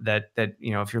 That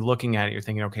if you're looking at it, you're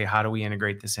thinking, okay, how do we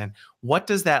integrate this in? What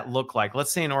does that look like?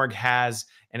 Let's say an org has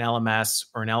an LMS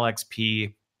or an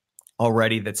LXP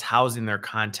already that's housing their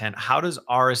content. How does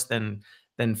Arist then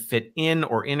fit in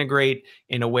or integrate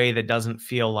in a way that doesn't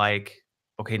feel like,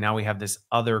 okay, now we have this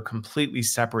other completely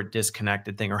separate,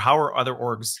 disconnected thing? Or how are other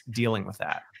orgs dealing with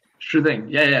that? Sure thing.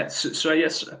 Yeah. So I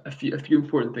guess a few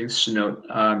important things to note.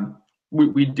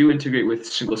 We do integrate with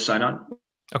single sign-on.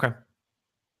 Okay.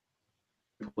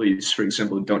 Employees, for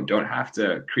example, don't have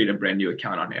to create a brand new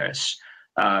account on Arist.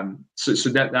 So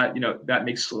that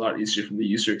makes it a lot easier from the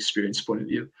user experience point of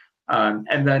view.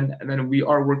 And then we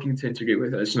are working to integrate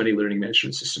with as many learning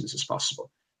management systems as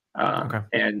possible.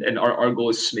 And our goal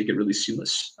is to make it really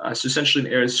seamless. So essentially,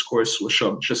 an Arist course will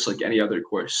show up just like any other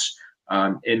course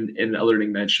in a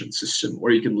learning management system,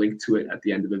 or you can link to it at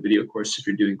the end of a video course if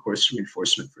you're doing course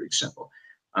reinforcement, for example.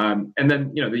 And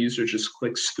then the user just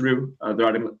clicks through.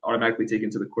 They're automatically taken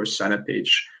to the course sign-up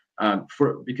page.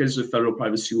 Because of federal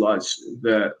privacy laws,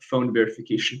 the phone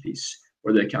verification piece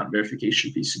or the account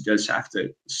verification piece does have to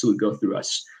still go through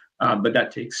us, but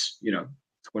that takes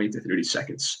 20 to 30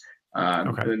 seconds.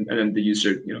 And then the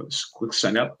user clicks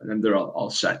sign up, and then they're all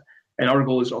set. And our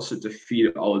goal is also to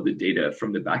feed all of the data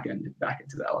from the back end back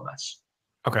into the LMS.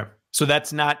 Okay, so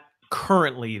that's not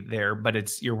currently there, but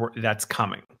that's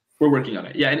coming. We're working on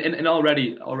it. Yeah, and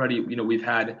already, we've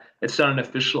had, it's not an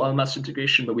official LMS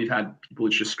integration, but we've had people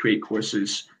just create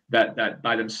courses that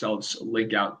by themselves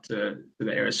link out to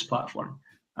the Arist platform,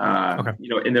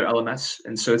 in their LMS.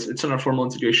 And so it's not a formal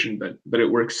integration, but it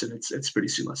works and it's pretty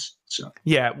seamless. So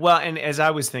yeah, well, and as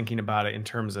I was thinking about it in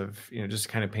terms of just to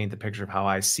kind of paint the picture of how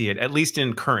I see it, at least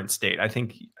in current state, I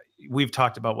think we've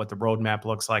talked about what the roadmap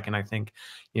looks like, and I think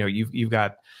you've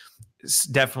got.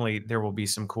 Definitely there will be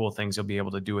some cool things you'll be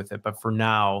able to do with it, but for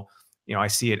now I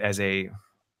see it as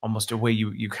almost a way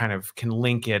you kind of can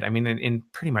link it. I mean, in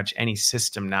pretty much any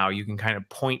system now you can kind of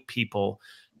point people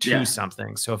to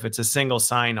something. So if it's a single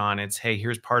sign-on, it's, hey,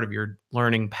 here's part of your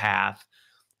learning path.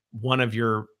 One of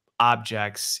your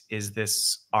objects is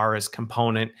this Arist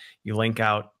component. You link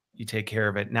out, you take care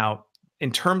of it. Now,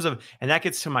 in terms of, and that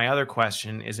gets to my other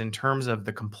question, is in terms of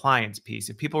the compliance piece.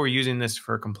 If people were using this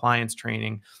for compliance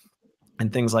training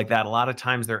and things like that, a lot of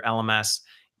times their LMS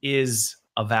is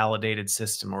a validated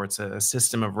system, or it's a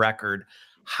system of record.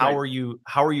 How are you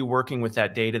working with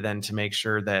that data then to make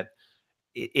sure that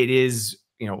it is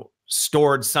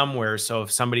stored somewhere? So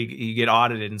if you get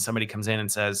audited and somebody comes in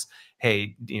and says,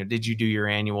 hey, did you do your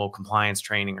annual compliance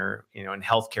training, or in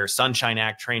healthcare Sunshine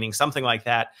Act training, something like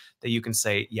that you can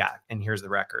say, yeah, and here's the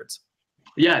records?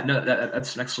 Yeah, no,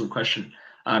 that's an excellent question.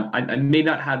 I may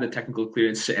not have the technical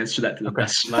clearance to answer that to the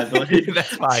best of my ability.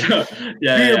 That's fine. So,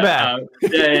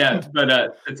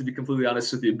 But to be completely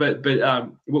honest with you, but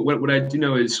what I do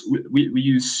know is we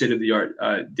use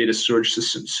state-of-the-art data storage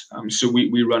systems. So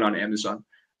we run on Amazon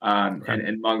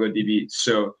and MongoDB.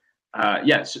 So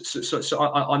so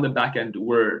on the back end,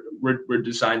 we're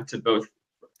designed to both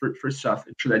first off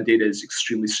ensure that data is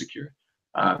extremely secure.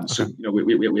 So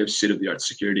we have state-of-the-art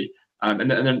security. And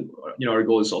then our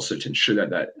goal is also to ensure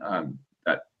that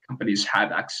companies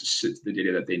have access to the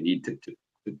data that they need to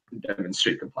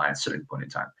demonstrate compliance at any point in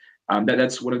time.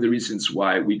 That's one of the reasons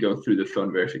why we go through the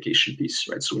phone verification piece,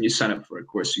 right? So when you sign up for a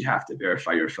course, you have to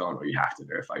verify your phone or you have to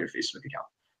verify your Facebook account.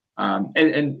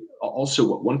 And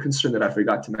also, one concern that I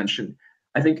forgot to mention,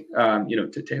 I think,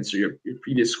 to answer your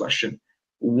previous question,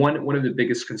 one of the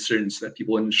biggest concerns that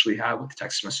people initially have with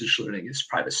text message learning is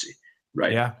privacy,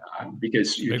 right? Yeah.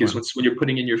 Because when you're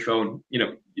putting in your phone,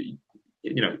 when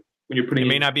you're putting it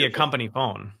may not be a company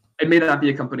phone. It may not be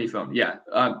a company phone. Yeah.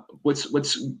 What's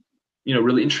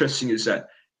really interesting is that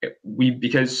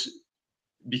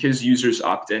because users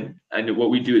opt in, and what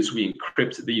we do is we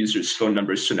encrypt the user's phone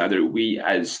numbers, so neither we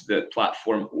as the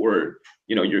platform or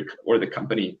the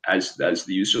company as the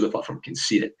user of the platform can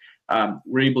see it.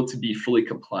 We're able to be fully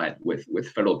compliant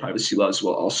with federal privacy laws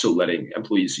while also letting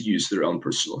employees use their own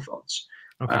personal phones.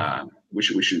 Okay.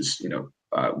 Which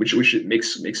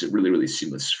makes it really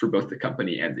seamless for both the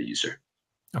company and the user.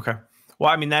 Okay. Well,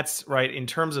 I mean, that's right. In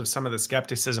terms of some of the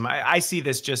skepticism, I see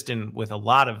this just with a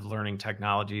lot of learning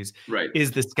technologies, right?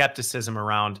 Is the skepticism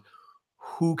around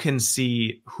who can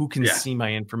see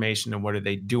my information and what are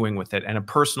they doing with it? And a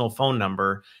personal phone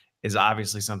number is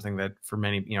obviously something that for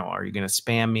many, are you going to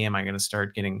spam me? Am I going to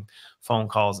start getting phone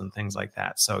calls and things like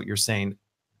that? So you're saying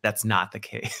that's not the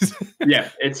case. Yeah,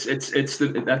 that's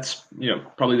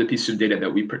probably the piece of data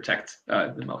that we protect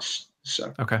the most.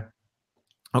 So okay.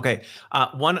 Okay.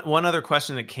 One other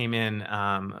question that came in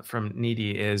from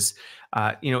Needy is,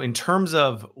 in terms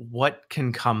of what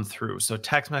can come through. So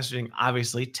text messaging,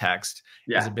 obviously text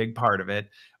is a big part of it.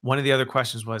 One of the other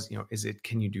questions was,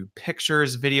 can you do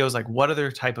pictures, videos? Like what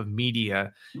other type of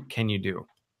media can you do?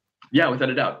 Yeah, without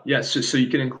a doubt. Yeah, so you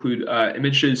can include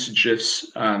images,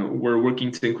 GIFs. We're working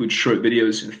to include short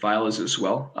videos and files as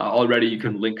well. Already you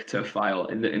can link to a file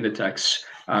in the text.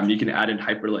 You can add in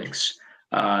hyperlinks.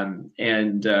 And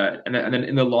then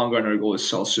in the long run, our goal is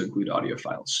to also include audio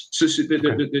files. So there's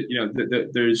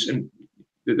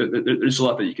a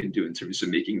lot that you can do in terms of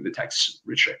making the text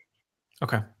richer.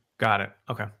 Okay, got it.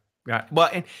 Okay, got it. Well,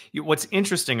 and what's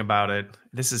interesting about it,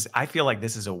 I feel like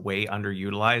this is a way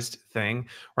underutilized thing,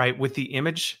 right? With the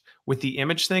image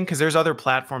thing, because there's other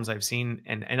platforms I've seen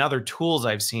and other tools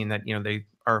I've seen that they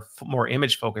are more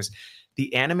image focused.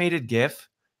 The animated GIF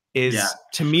is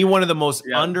to me one of the most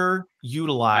underutilized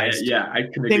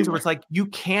things where it's like you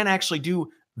can actually do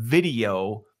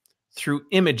video through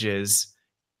images.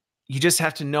 You just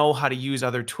have to know how to use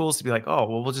other tools to be like, oh,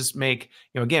 well, we'll just make,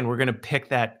 again, we're going to pick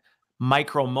that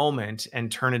micro moment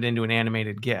and turn it into an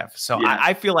animated GIF. So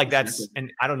I feel like that's, and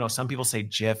I don't know, some people say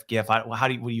GIF, GIF. What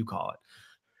do you call it?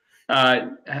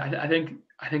 I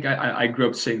think I grew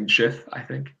up saying GIF, I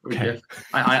think. Or okay. GIF.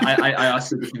 I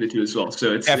also between the two as well.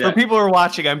 So it's for people who are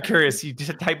watching, I'm curious. You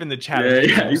just type in the chat.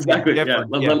 Yeah, exactly. Yeah.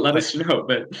 Let us know.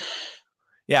 But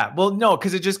yeah, well, no,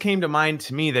 because it just came to mind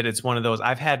to me that it's one of those.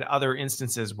 I've had other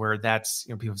instances where that's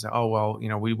people say, oh well,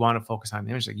 we want to focus on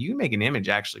the image. Like you can make an image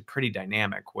actually pretty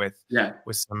dynamic with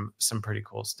some pretty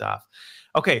cool stuff.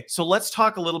 Okay, so let's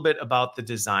talk a little bit about the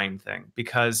design thing,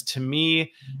 because to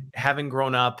me, having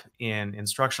grown up in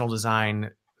instructional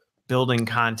design, building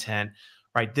content,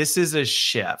 right, this is a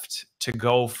shift to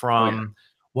go from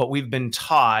what we've been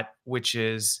taught, which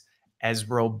is as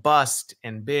robust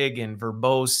and big and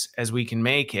verbose as we can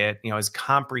make it, as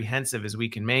comprehensive as we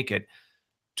can make it.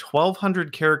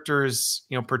 1,200 characters,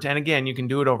 and again, you can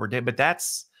do it over day, but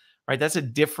that's right. That's a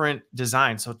different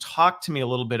design. So talk to me a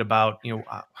little bit about,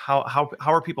 how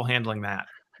are people handling that?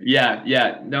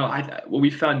 Yeah. No, what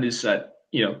we found is that,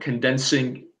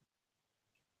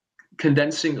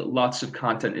 condensing lots of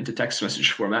content into text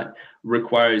message format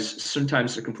requires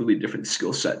sometimes a completely different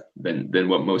skill set than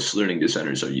what most learning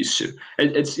designers are used to.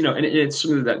 It's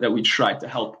something that we try to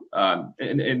help,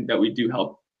 and that we do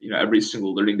help, every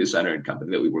single learning designer and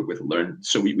company that we work with learn.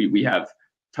 So we have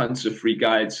tons of free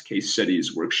guides, case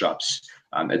studies, workshops,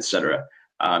 etc.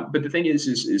 But the thing is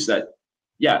that,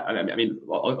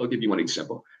 I'll give you one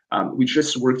example. We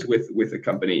just worked with a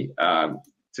company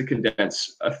to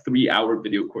condense a 3-hour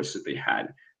video course that they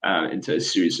had into a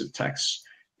series of texts.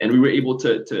 And we were able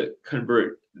to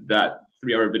convert that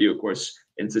 3-hour video course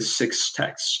into 6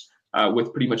 texts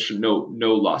with pretty much no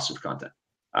loss of content.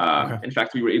 In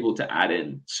fact, we were able to add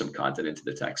in some content into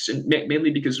the text, and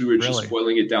mainly because we were just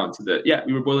boiling it down to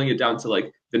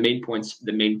like the main points,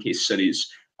 the main case studies,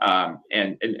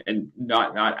 and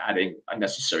not adding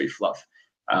unnecessary fluff.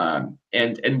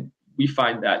 And we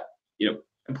find that,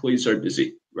 employees are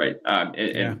busy, right?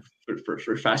 And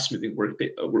for fast moving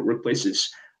workplaces,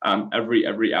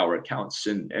 Every hour counts,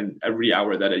 and every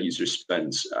hour that a user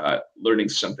spends learning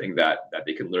something that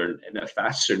they can learn in a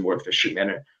faster and more efficient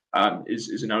manner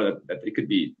is an hour that they could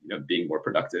be being more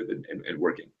productive and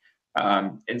working.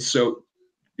 And so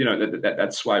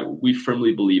that's why we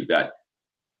firmly believe that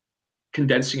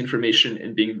condensing information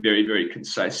and being very, very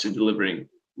concise and delivering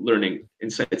learning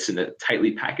insights in a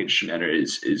tightly packaged manner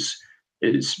is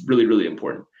really, really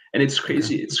important. And it's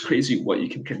crazy. Okay. It's crazy what you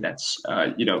can condense.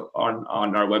 On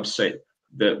our website,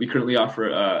 we currently offer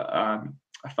a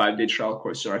 5-day trial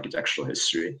course in architectural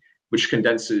history, which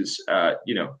condenses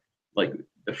like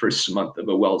the first month of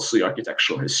a Wellesley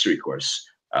architectural history course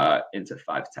into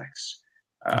 5 texts.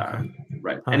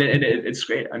 Right. Huh. And it's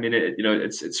great. I mean,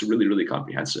 it's really, really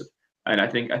comprehensive. And I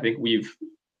think we've,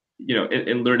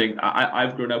 in learning,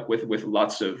 I've grown up with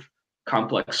lots of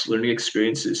complex learning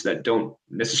experiences that don't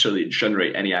necessarily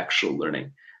generate any actual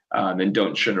learning, and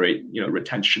don't generate,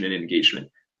 retention and engagement.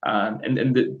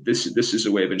 This is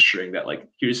a way of ensuring that, like,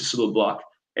 here's this little block,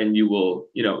 and you will,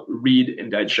 read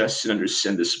and digest and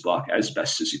understand this block as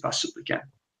best as you possibly can.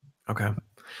 Okay.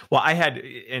 Well,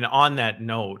 and on that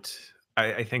note,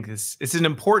 I think this is an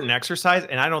important exercise,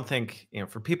 and I don't think,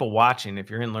 for people watching,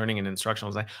 if you're in learning and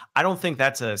instructional design, I don't think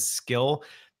that's a skill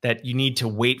that you need to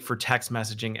wait for text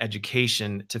messaging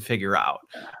education to figure out.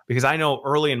 Because I know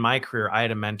early in my career, I had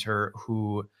a mentor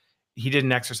who, he did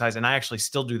an exercise, and I actually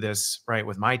still do this right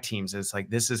with my teams. It's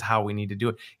like, this is how we need to do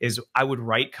it, is I would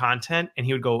write content and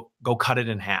he would go cut it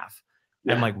in half.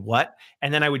 Yeah. I'm like, what?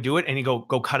 And then I would do it and he'd go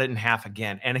cut it in half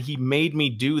again. And he made me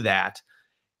do that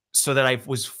so that I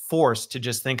was forced to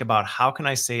just think about, how can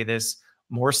I say this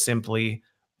more simply,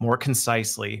 more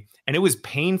concisely? And it was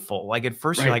painful. Like, at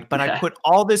first, right, you're like, but yeah, I put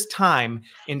all this time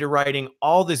into writing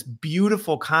all this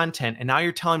beautiful content, and now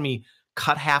you're telling me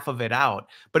cut half of it out.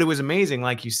 But it was amazing,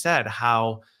 like you said,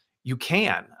 how you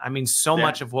can. I mean, so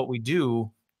much of what we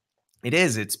do,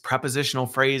 it's prepositional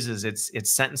phrases, it's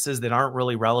sentences that aren't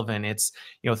really relevant. It's,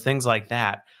 things like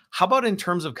that. How about in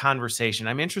terms of conversation?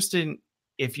 I'm interested in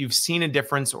if you've seen a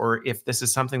difference, or if this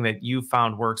is something that you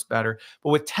found works better. But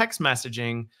with text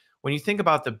messaging, when you think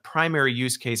about the primary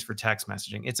use case for text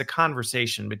messaging, it's a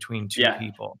conversation between two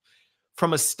people.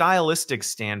 From a stylistic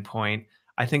standpoint,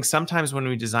 I think sometimes when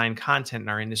we design content in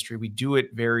our industry, we do it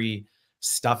very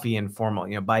stuffy and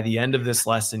formal. By the end of this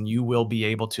lesson, you will be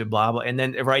able to blah, blah. And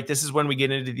then, right, this is when we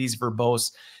get into these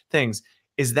verbose things.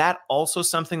 Is that also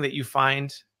something that you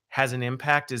find has an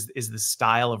impact, is the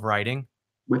style of writing?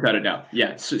 Without a doubt.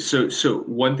 Yeah. So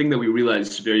one thing that we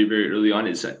realized very, very early on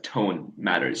is that tone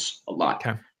matters a lot.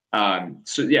 Okay.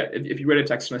 So yeah, if you write a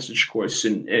text message course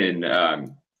in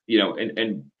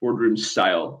boardroom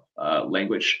style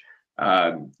language,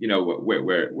 where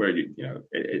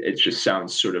it just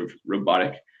sounds sort of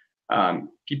robotic,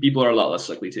 people are a lot less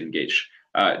likely to engage.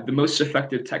 The most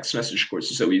effective text message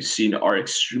courses that we've seen are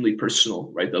extremely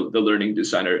personal, right? The learning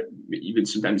designer even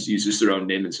sometimes uses their own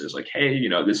name and says, like, hey,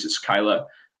 this is Kyla,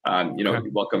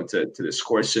 welcome to this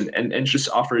course, and just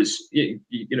offers,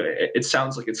 it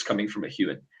sounds like it's coming from a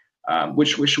human,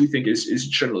 which we think is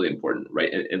generally important,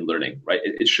 right? In learning, right?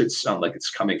 It should sound like it's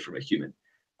coming from a human.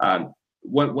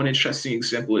 One interesting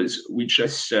example is we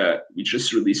just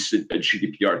released a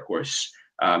GDPR course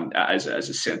as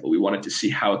a sample. We wanted to see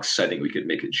how exciting we could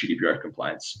make it GDPR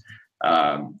compliance,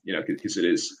 because it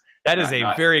is. That is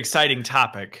a very exciting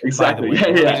topic. Exactly. By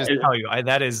the way. Let me just tell you,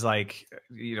 that is like,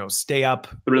 stay up,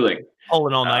 thrilling, pull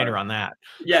an all-nighter on that.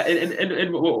 Yeah,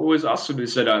 and what was awesome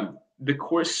is that the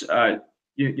course,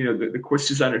 the course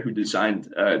designer who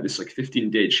designed this like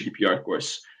 15-day GDPR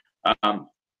course,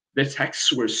 the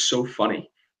texts were so funny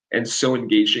and so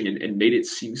engaging, and made it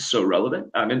seem so relevant.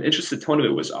 And just the tone of it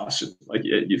was awesome. Like,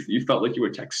 you felt like you were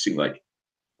texting like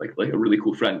a really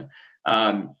cool friend.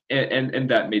 And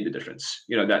that made the difference.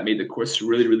 That made the course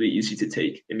really, really easy to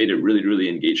take. It made it really, really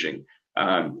engaging.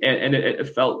 And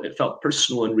it felt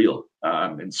personal and real.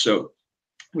 And so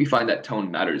we find that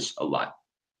tone matters a lot.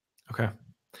 Okay.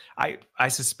 I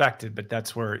suspected, but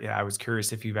that's where, I was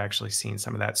curious if you've actually seen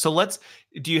some of that. So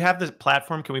do you have the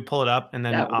platform? Can we pull it up? And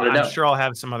then I'm sure I'll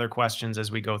have some other questions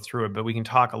as we go through it, but we can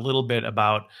talk a little bit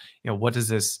about, what does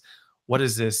this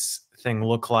thing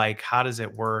look like? How does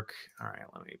it work? All right,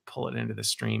 let me pull it into the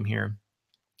stream here.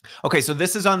 Okay. So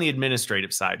this is on the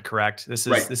administrative side, correct? This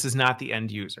is not the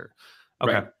end user.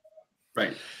 Okay.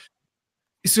 Right.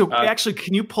 So actually,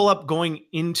 can you pull up going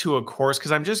into a course?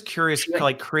 Because I'm just curious,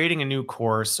 like creating a new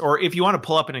course, or if you want to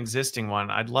pull up an existing one,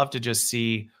 I'd love to just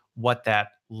see what that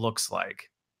looks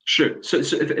like. Sure. So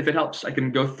if it helps, I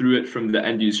can go through it from the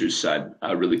end user's side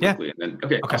really quickly. Yeah. And then,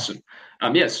 okay, awesome.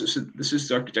 So this is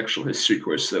the architectural history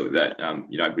course that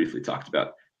I briefly talked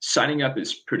about. Signing up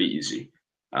is pretty easy.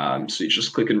 So you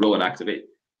just click enroll and activate.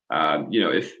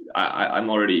 If I'm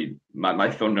already, my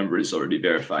phone number is already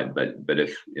verified, but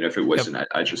if, if it wasn't,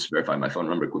 I just verified my phone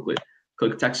number quickly.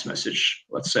 Click text message.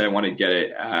 Let's say I want to get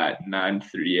it at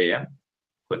 9:30 a.m.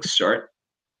 Click start,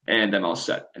 and I'm all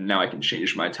set. And now I can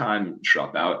change my time,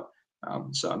 drop out.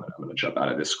 So I'm going to drop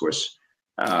out of this course.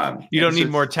 You don't need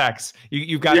more texts.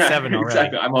 You've got 7 already.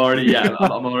 Exactly. I'm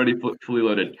already fully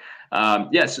loaded.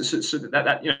 So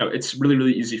that it's really,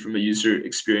 really easy from a user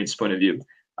experience point of view.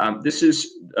 This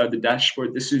is the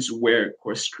dashboard. This is where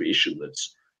course creation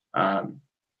lives.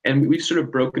 And we've sort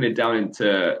of broken it down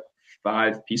into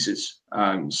 5 pieces.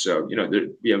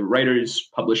 We have writers,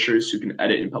 publishers who can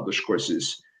edit and publish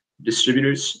courses,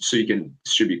 distributors, so you can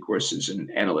distribute courses,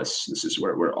 and analysts. This is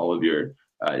where all of your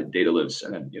data lives,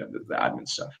 and then the admin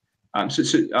stuff.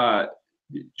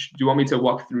 Do you want me to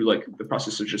walk through like the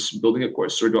process of just building a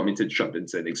course, or do you want me to jump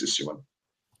into an existing one?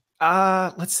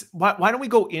 Why don't we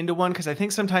go into one? Because I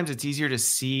think sometimes it's easier to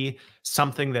see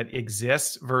something that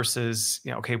exists versus,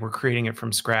 okay, we're creating it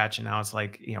from scratch, and now it's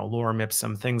like, lorem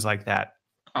ipsum, things like that.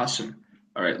 Awesome.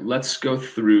 All right, let's go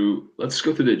through the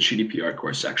GDPR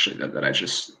course actually that I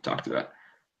just talked about.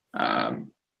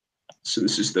 So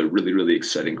this is the really, really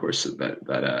exciting course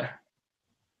that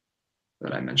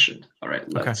I mentioned. All right,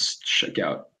 let's check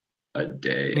out a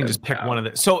day. You can just pick one of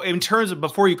the. So in terms of,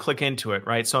 before you click into it,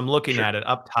 right? So I'm looking at it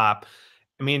up top.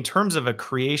 I mean, in terms of a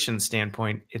creation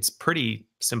standpoint, it's pretty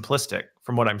simplistic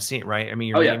from what I'm seeing, right? I mean,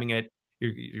 you're naming it,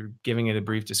 you're giving it a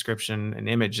brief description, an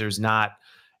image. There's not,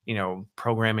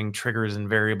 programming triggers and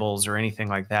variables or anything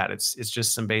like that. It's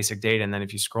just some basic data. And then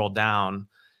if you scroll down,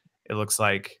 it looks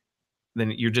like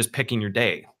then you're just picking your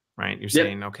day, right? You're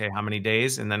saying, okay, how many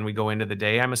days? And then we go into the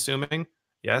day, I'm assuming.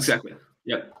 Yes. Exactly.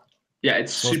 Yep. Yeah,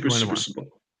 it's super simple.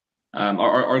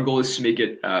 Our goal is to make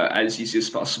it as easy as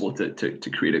possible to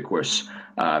create a course.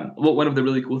 One of the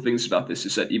really cool things about this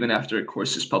is that even after a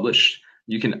course is published,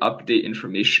 you can update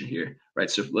information here, right?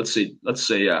 So let's say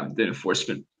the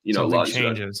enforcement, laws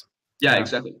changes. Yeah,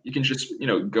 exactly. You can just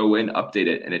go in, update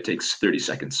it, and it takes 30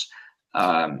 seconds.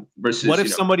 Versus what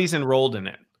if somebody's enrolled in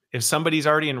it? If somebody's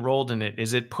already enrolled in it,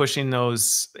 is it pushing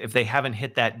those? If they haven't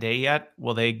hit that day yet,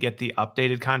 will they get the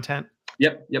updated content?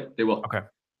 Yep, they will. Okay.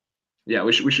 Yeah,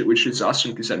 which is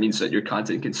awesome, because that means that your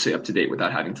content can stay up to date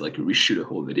without having to like reshoot a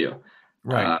whole video.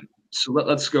 Right. So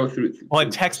let's go through. Well,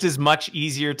 and text is much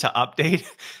easier to update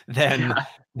than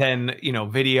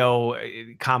video,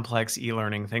 complex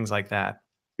e-learning, things like that.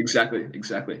 Exactly.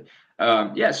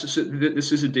 So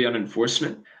this is a day on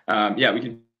enforcement. We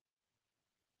can.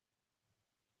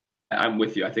 I'm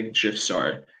with you. I think GIFs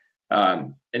are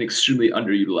an extremely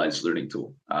underutilized learning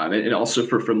tool, and also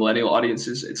for millennial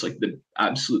audiences, it's like the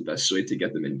absolute best way to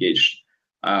get them engaged.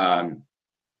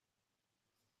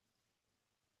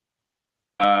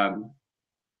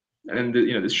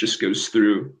 This just goes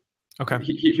through. Okay.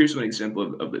 Here's one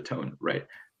example of the tone. Right,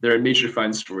 there are major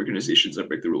fines for organizations that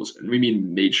break the rules, and we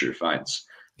mean major fines.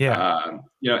 Yeah.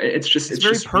 It's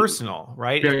very personal,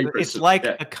 right? Very personal. It's like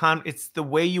it's the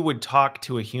way you would talk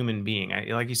to a human being.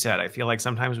 Like you said, I feel like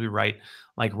sometimes we write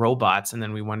like robots, and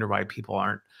then we wonder why people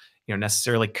aren't,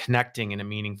 necessarily connecting in a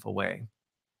meaningful way.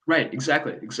 Right.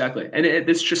 Exactly. And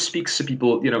this just speaks to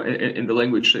people, in the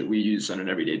language that we use on an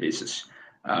everyday basis.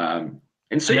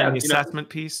 And so, the assessment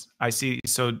piece, I see.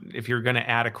 So if you're going to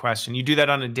add a question, you do that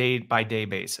on a day-by-day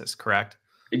basis, correct?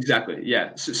 Exactly.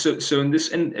 Yeah. So in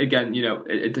this, and again,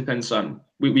 it depends on,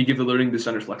 we give the learning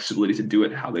designer flexibility to do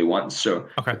it how they want. So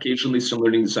occasionally some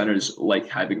learning designers like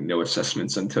having no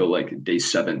assessments until like day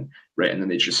 7, right? And then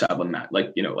they just have them at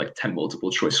like 10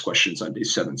 multiple choice questions on day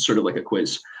 7, sort of like a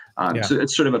quiz. So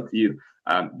it's sort of up to you.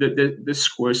 This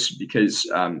course, because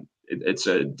it's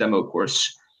a demo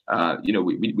course,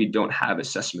 we don't have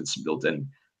assessments built in.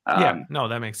 No,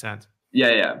 that makes sense.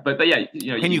 Yeah. But yeah,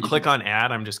 can you click on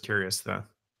add? I'm just curious though.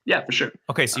 Yeah, for sure.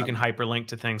 Okay, so you can hyperlink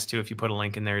to things too. If you put a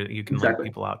link in there, you can link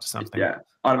people out to something. Yeah,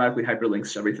 automatically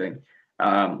hyperlinks everything.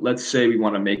 Let's say we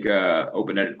want to make a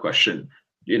open-ended question.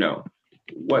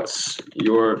 What's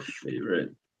your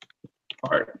favorite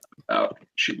part about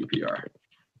GDPR?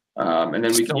 And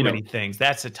then we many things.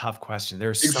 That's a tough question.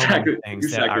 There's so many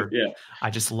things that I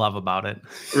just love about it.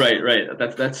 Right.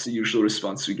 That's the usual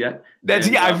response we get.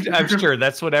 I'm sure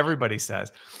that's what everybody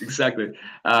says. Exactly.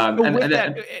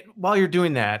 While you're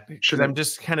doing that, because I'm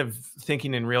just kind of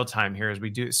thinking in real time here as we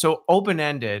do. So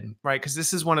open-ended, right? Because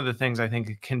this is one of the things I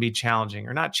think can be challenging,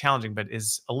 or not challenging, but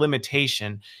is a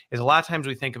limitation. Is a lot of times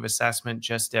we think of assessment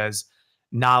just as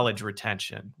knowledge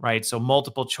retention, right? So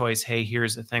multiple choice, hey,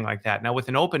 here's the thing, like that. Now with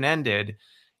an open-ended,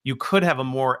 you could have a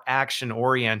more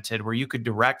action-oriented where you could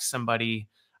direct somebody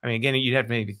I mean, again, you'd have to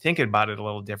maybe think about it a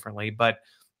little differently, but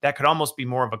that could almost be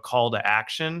more of a call to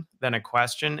action than a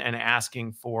question and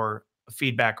asking for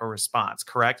feedback or response,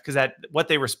 correct? Because that what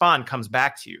they respond comes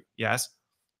back to you. Yes.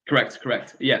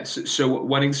 Correct. Yeah. So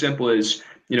one example is,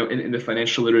 in the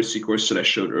financial literacy course that I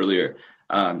showed earlier,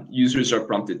 users are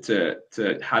prompted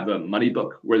to have a money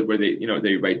book where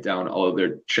they write down all of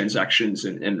their transactions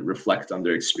and reflect on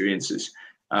their experiences.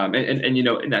 And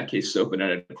in that case, the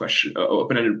open-ended question,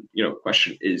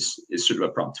 question is sort of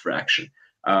a prompt for action.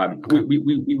 Okay.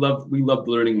 We love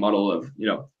the learning model of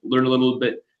learn a little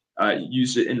bit,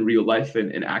 use it in real life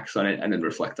and act on it, and then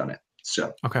reflect on it.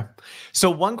 So okay. So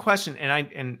one question,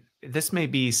 and this may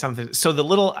be something. So the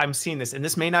little I'm seeing this, and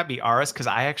this may not be Arist because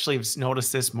I actually have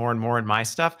noticed this more and more in my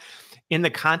stuff. In the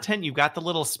content, you've got the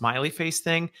little smiley face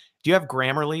thing. Do you have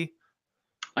Grammarly?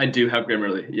 I do have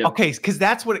Grammarly. Yep. Okay, because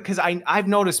that's what because I've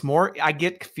noticed more. I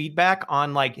get feedback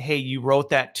on like, hey, you wrote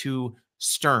that too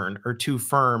stern or too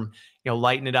firm.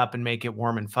 Lighten it up and make it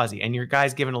warm and fuzzy. And your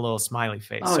guy's giving a little smiley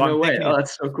face. Oh, So no I'm way. thinking, Oh,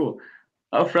 that's so cool.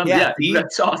 Oh, yeah, yeah, see,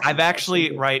 that's awesome. I've actually,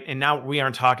 That's so right, and now we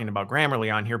aren't talking about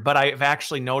Grammarly on here, but I've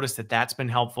actually noticed that that's been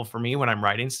helpful for me when I'm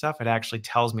writing stuff. It actually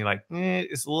tells me like,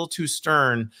 it's a little too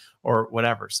stern or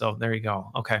whatever. So there you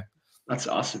go. Okay. That's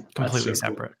awesome. Completely That's so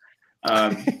separate.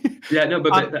 Cool. Yeah, no,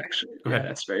 but actually, yeah, okay.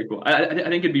 that's very cool. I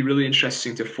think it'd be really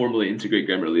interesting to formally integrate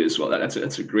Grammarly as well. That's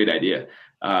a great idea.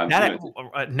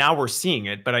 Now we're seeing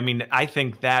it, but I mean, I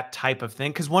think that type of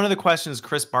thing, because one of the questions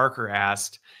Chris Barker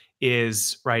asked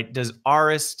is, right, does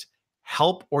Arist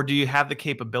help, or do you have the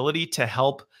capability to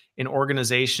help an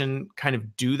organization kind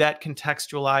of do that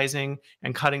contextualizing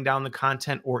and cutting down the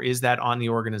content, or is that on the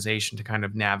organization to kind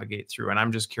of navigate through? And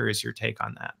I'm just curious your take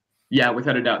on that. Yeah,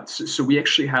 without a doubt. So we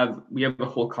actually have a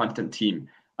whole content team,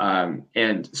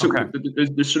 and so Okay.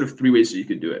 there's sort of three ways that you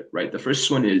can do it, right? The first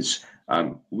one is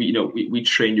we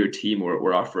train your team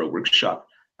or offer a workshop,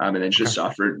 and then just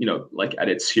offer like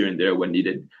edits here and there when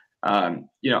needed.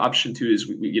 Option two is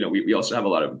we also have a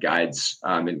lot of guides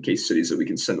and case studies that we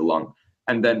can send along,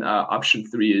 and then option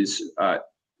three is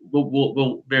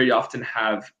we'll very often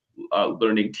have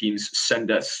learning teams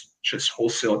send us just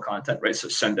wholesale content, right? So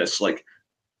send us like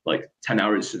 10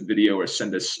 hours of video or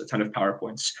send us a ton of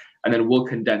PowerPoints, and then we'll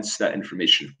condense that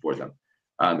information for them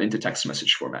into text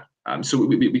message format. So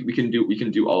we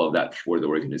can do all of that for the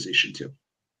organization too.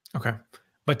 Okay.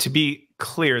 But to be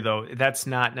clear though, that's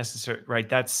not necessary, right?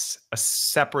 That's a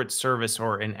separate service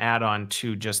or an add-on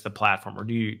to just the platform, or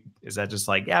is that just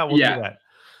like, yeah, we'll do that?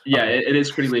 Yeah, okay. It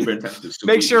is pretty labor intensive. So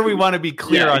Make sure we want to be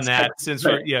clear on exactly. that, since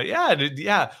we're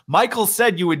yeah. Michael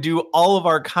said you would do all of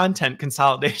our content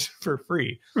consolidation for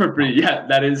free. For free, yeah.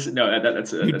 That is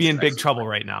that's you'd be in big trouble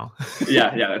right now.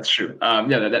 yeah, that's true.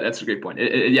 That's a great point.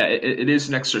 It is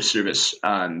an extra service,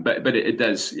 but it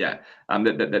does,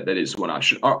 that is one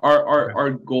option.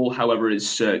 Our goal, however,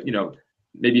 is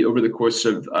maybe over the course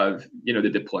of the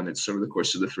deployments, over the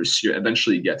course of the first year,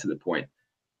 eventually get to the point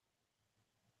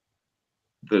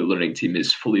the learning team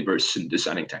is fully versed in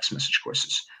designing text message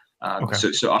courses.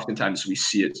 So oftentimes we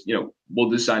see it,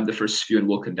 we'll design the first few and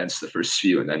we'll condense the first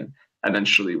few, and then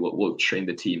eventually we'll train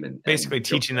the team and basically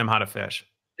teaching them how to fish.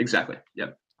 Exactly. Yeah.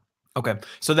 Okay.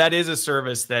 So that is a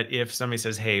service that if somebody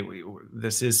says, hey,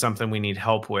 this is something we need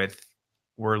help with,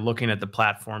 we're looking at the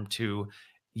platform too.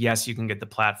 Yes, you can get the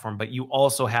platform, but you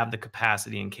also have the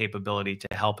capacity and capability to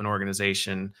help an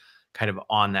organization kind of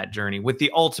on that journey with the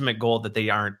ultimate goal that they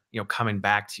aren't, coming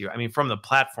back to you. I mean, from the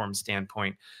platform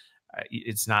standpoint,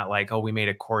 it's not like, oh, we made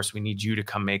a course, we need you to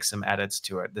come make some edits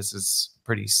to it. This is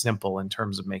pretty simple in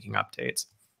terms of making updates.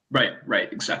 Right.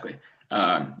 Exactly.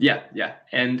 Yeah.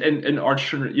 And our,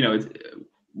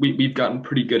 we've gotten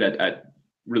pretty good at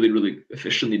really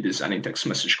efficiently designing text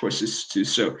message courses too.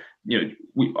 So,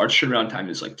 our turnaround time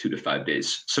is like 2 to 5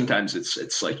 days. Sometimes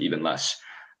it's like even less.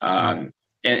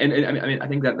 And I mean, I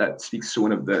think that speaks to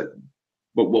one of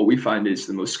what we find is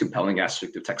the most compelling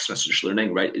aspect of text message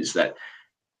learning, right? Is that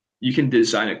you can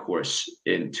design a course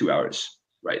in 2 hours,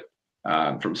 right?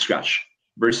 From scratch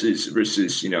versus,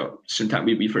 sometimes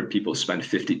we've heard people spend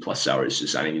 50+ hours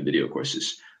designing video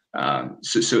courses.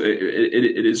 So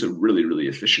it is a really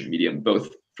efficient medium, both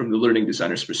from the learning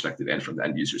designer's perspective and from the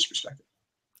end user's perspective.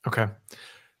 Okay.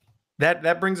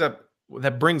 That brings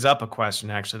up a question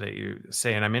actually that you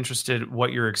say, and I'm interested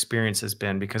what your experience has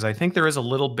been, because I think there is a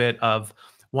little bit of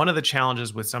one of the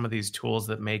challenges with some of these tools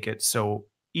that make it so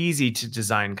easy to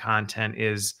design content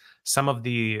is some of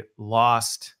the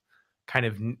lost kind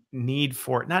of need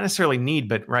for, not necessarily need,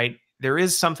 but right, there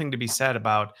is something to be said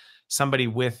about somebody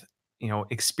with,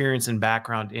 experience and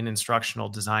background in instructional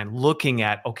design, looking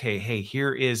at, okay, hey,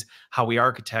 here is how we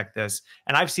architect this.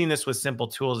 And I've seen this with simple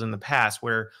tools in the past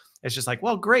where it's just like,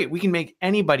 well, great, we can make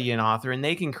anybody an author and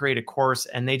they can create a course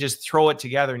and they just throw it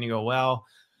together and you go, well,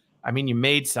 I mean, you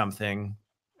made something,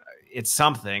 it's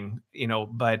something,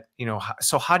 but,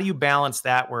 so how do you balance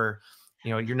that where,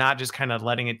 you're not just kind of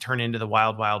letting it turn into the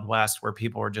wild, wild west where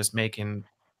people are just making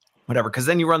whatever, because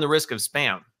then you run the risk of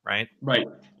spam, right? Right.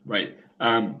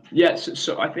 Yeah.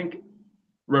 So I think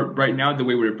right now the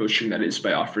way we're approaching that is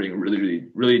by offering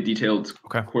really detailed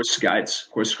course guides,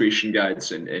 course creation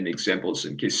guides, and examples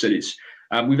and case studies.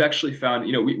 We've actually found,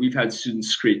 we've had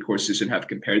students create courses and have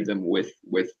compared them with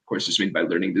courses made by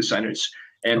learning designers.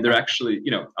 And they're actually,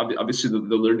 obviously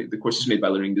the courses made by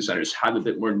learning designers have a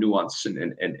bit more nuance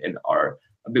and are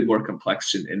a bit more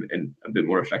complex and a bit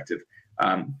more effective.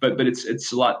 But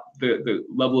it's a lot, the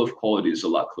level of quality is a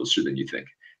lot closer than you think,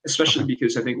 especially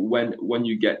because I think when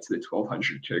you get to the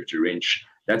 1200 character range,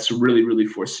 that's really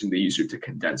forcing the user to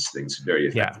condense things very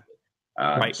effectively.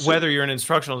 Right. So, whether you're an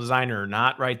instructional designer or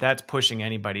not, right, that's pushing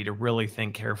anybody to really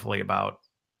think carefully about,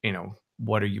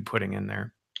 what are you putting in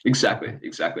there? Exactly.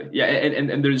 Yeah.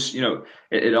 And there's,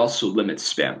 it also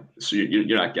limits spam. So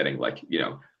you're not getting like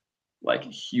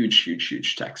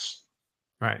huge text.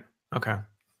 Right. Okay.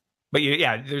 But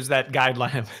there's that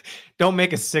guideline of don't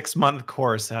make a 6-month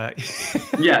course.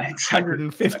 Yeah, exactly.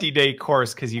 150-day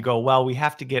course because you go, well, we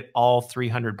have to get all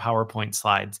 300 PowerPoint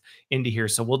slides into here.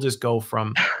 So we'll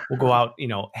go out,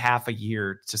 half a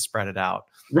year to spread it out.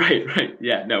 Right.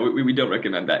 Yeah, no, we don't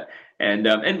recommend that. And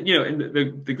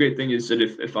the great thing is that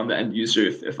if I'm the end user,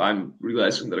 if I'm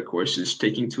realizing that a course is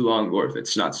taking too long or if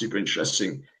it's not super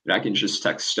interesting, I can just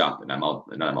text stop and I'm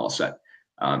all set.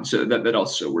 So that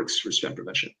also works for spam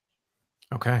prevention.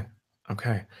 Okay.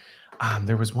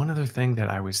 There was one other thing that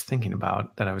I was thinking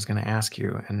about that I was going to ask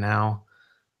you, and now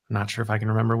I'm not sure if I can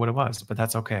remember what it was, but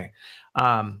that's okay.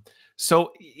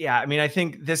 So yeah, I mean, I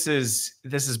think this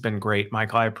has been great,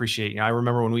 Michael. I appreciate, I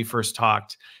remember when we first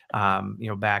talked,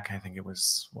 back, I think it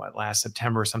was last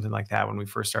September or something like that when we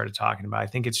first started talking about, I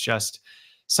think it's just,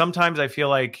 sometimes I feel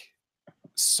like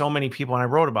so many people, and I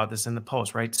wrote about this in the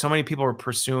post, right? So many people are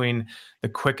pursuing the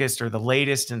quickest or the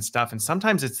latest and stuff. And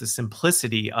sometimes it's the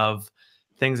simplicity of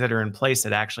things that are in place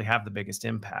that actually have the biggest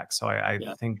impact. So I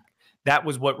think that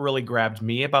was what really grabbed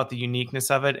me about the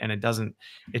uniqueness of it. And it doesn't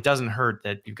hurt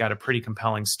that you've got a pretty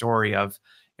compelling story of,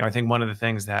 I think one of the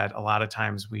things that a lot of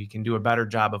times we can do a better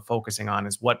job of focusing on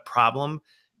is what problem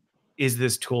is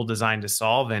this tool designed to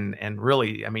solve? And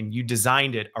really, I mean, you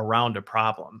designed it around a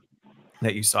problem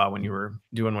that you saw when you were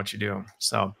doing what you do.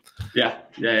 So yeah.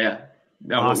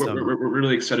 No, awesome. We're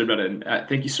really excited about it. And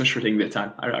thank you so much for taking the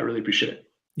time. I really appreciate it.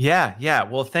 Yeah.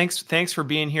 Well, thanks for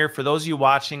being here. For those of you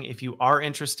watching, if you are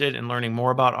interested in learning more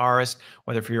about Arist,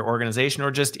 whether for your organization or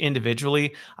just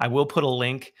individually, I will put a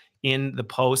link in the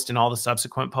post and all the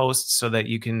subsequent posts so that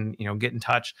you can, get in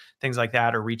touch, things like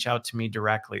that, or reach out to me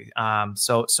directly.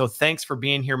 So thanks for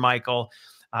being here, Michael.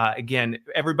 Again,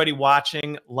 everybody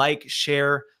watching, like,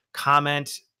 share,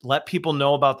 comment, let people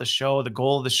know about the show. The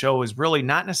goal of the show is really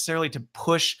not necessarily to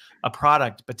push a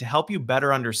product, but to help you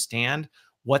better understand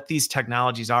what these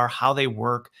technologies are, how they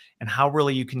work, and how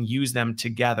really you can use them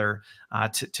together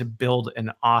to build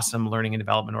an awesome learning and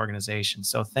development organization.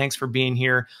 So thanks for being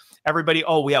here, everybody.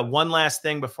 Oh, we have one last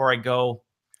thing before I go.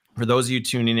 For those of you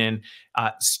tuning in,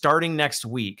 starting next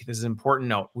week, this is an important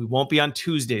note. We won't be on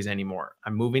Tuesdays anymore.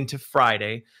 I'm moving to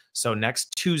Friday. So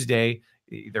next Tuesday,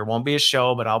 there won't be a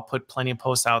show, but I'll put plenty of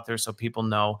posts out there so people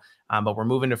know. But we're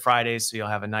moving to Fridays, so you'll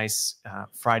have a nice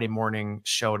Friday morning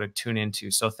show to tune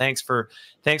into. So thanks for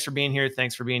being here.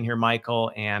 Thanks for being here,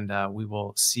 Michael. And we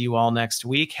will see you all next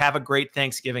week. Have a great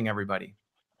Thanksgiving, everybody.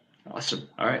 Awesome.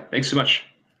 All right. Thanks so much.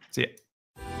 See ya.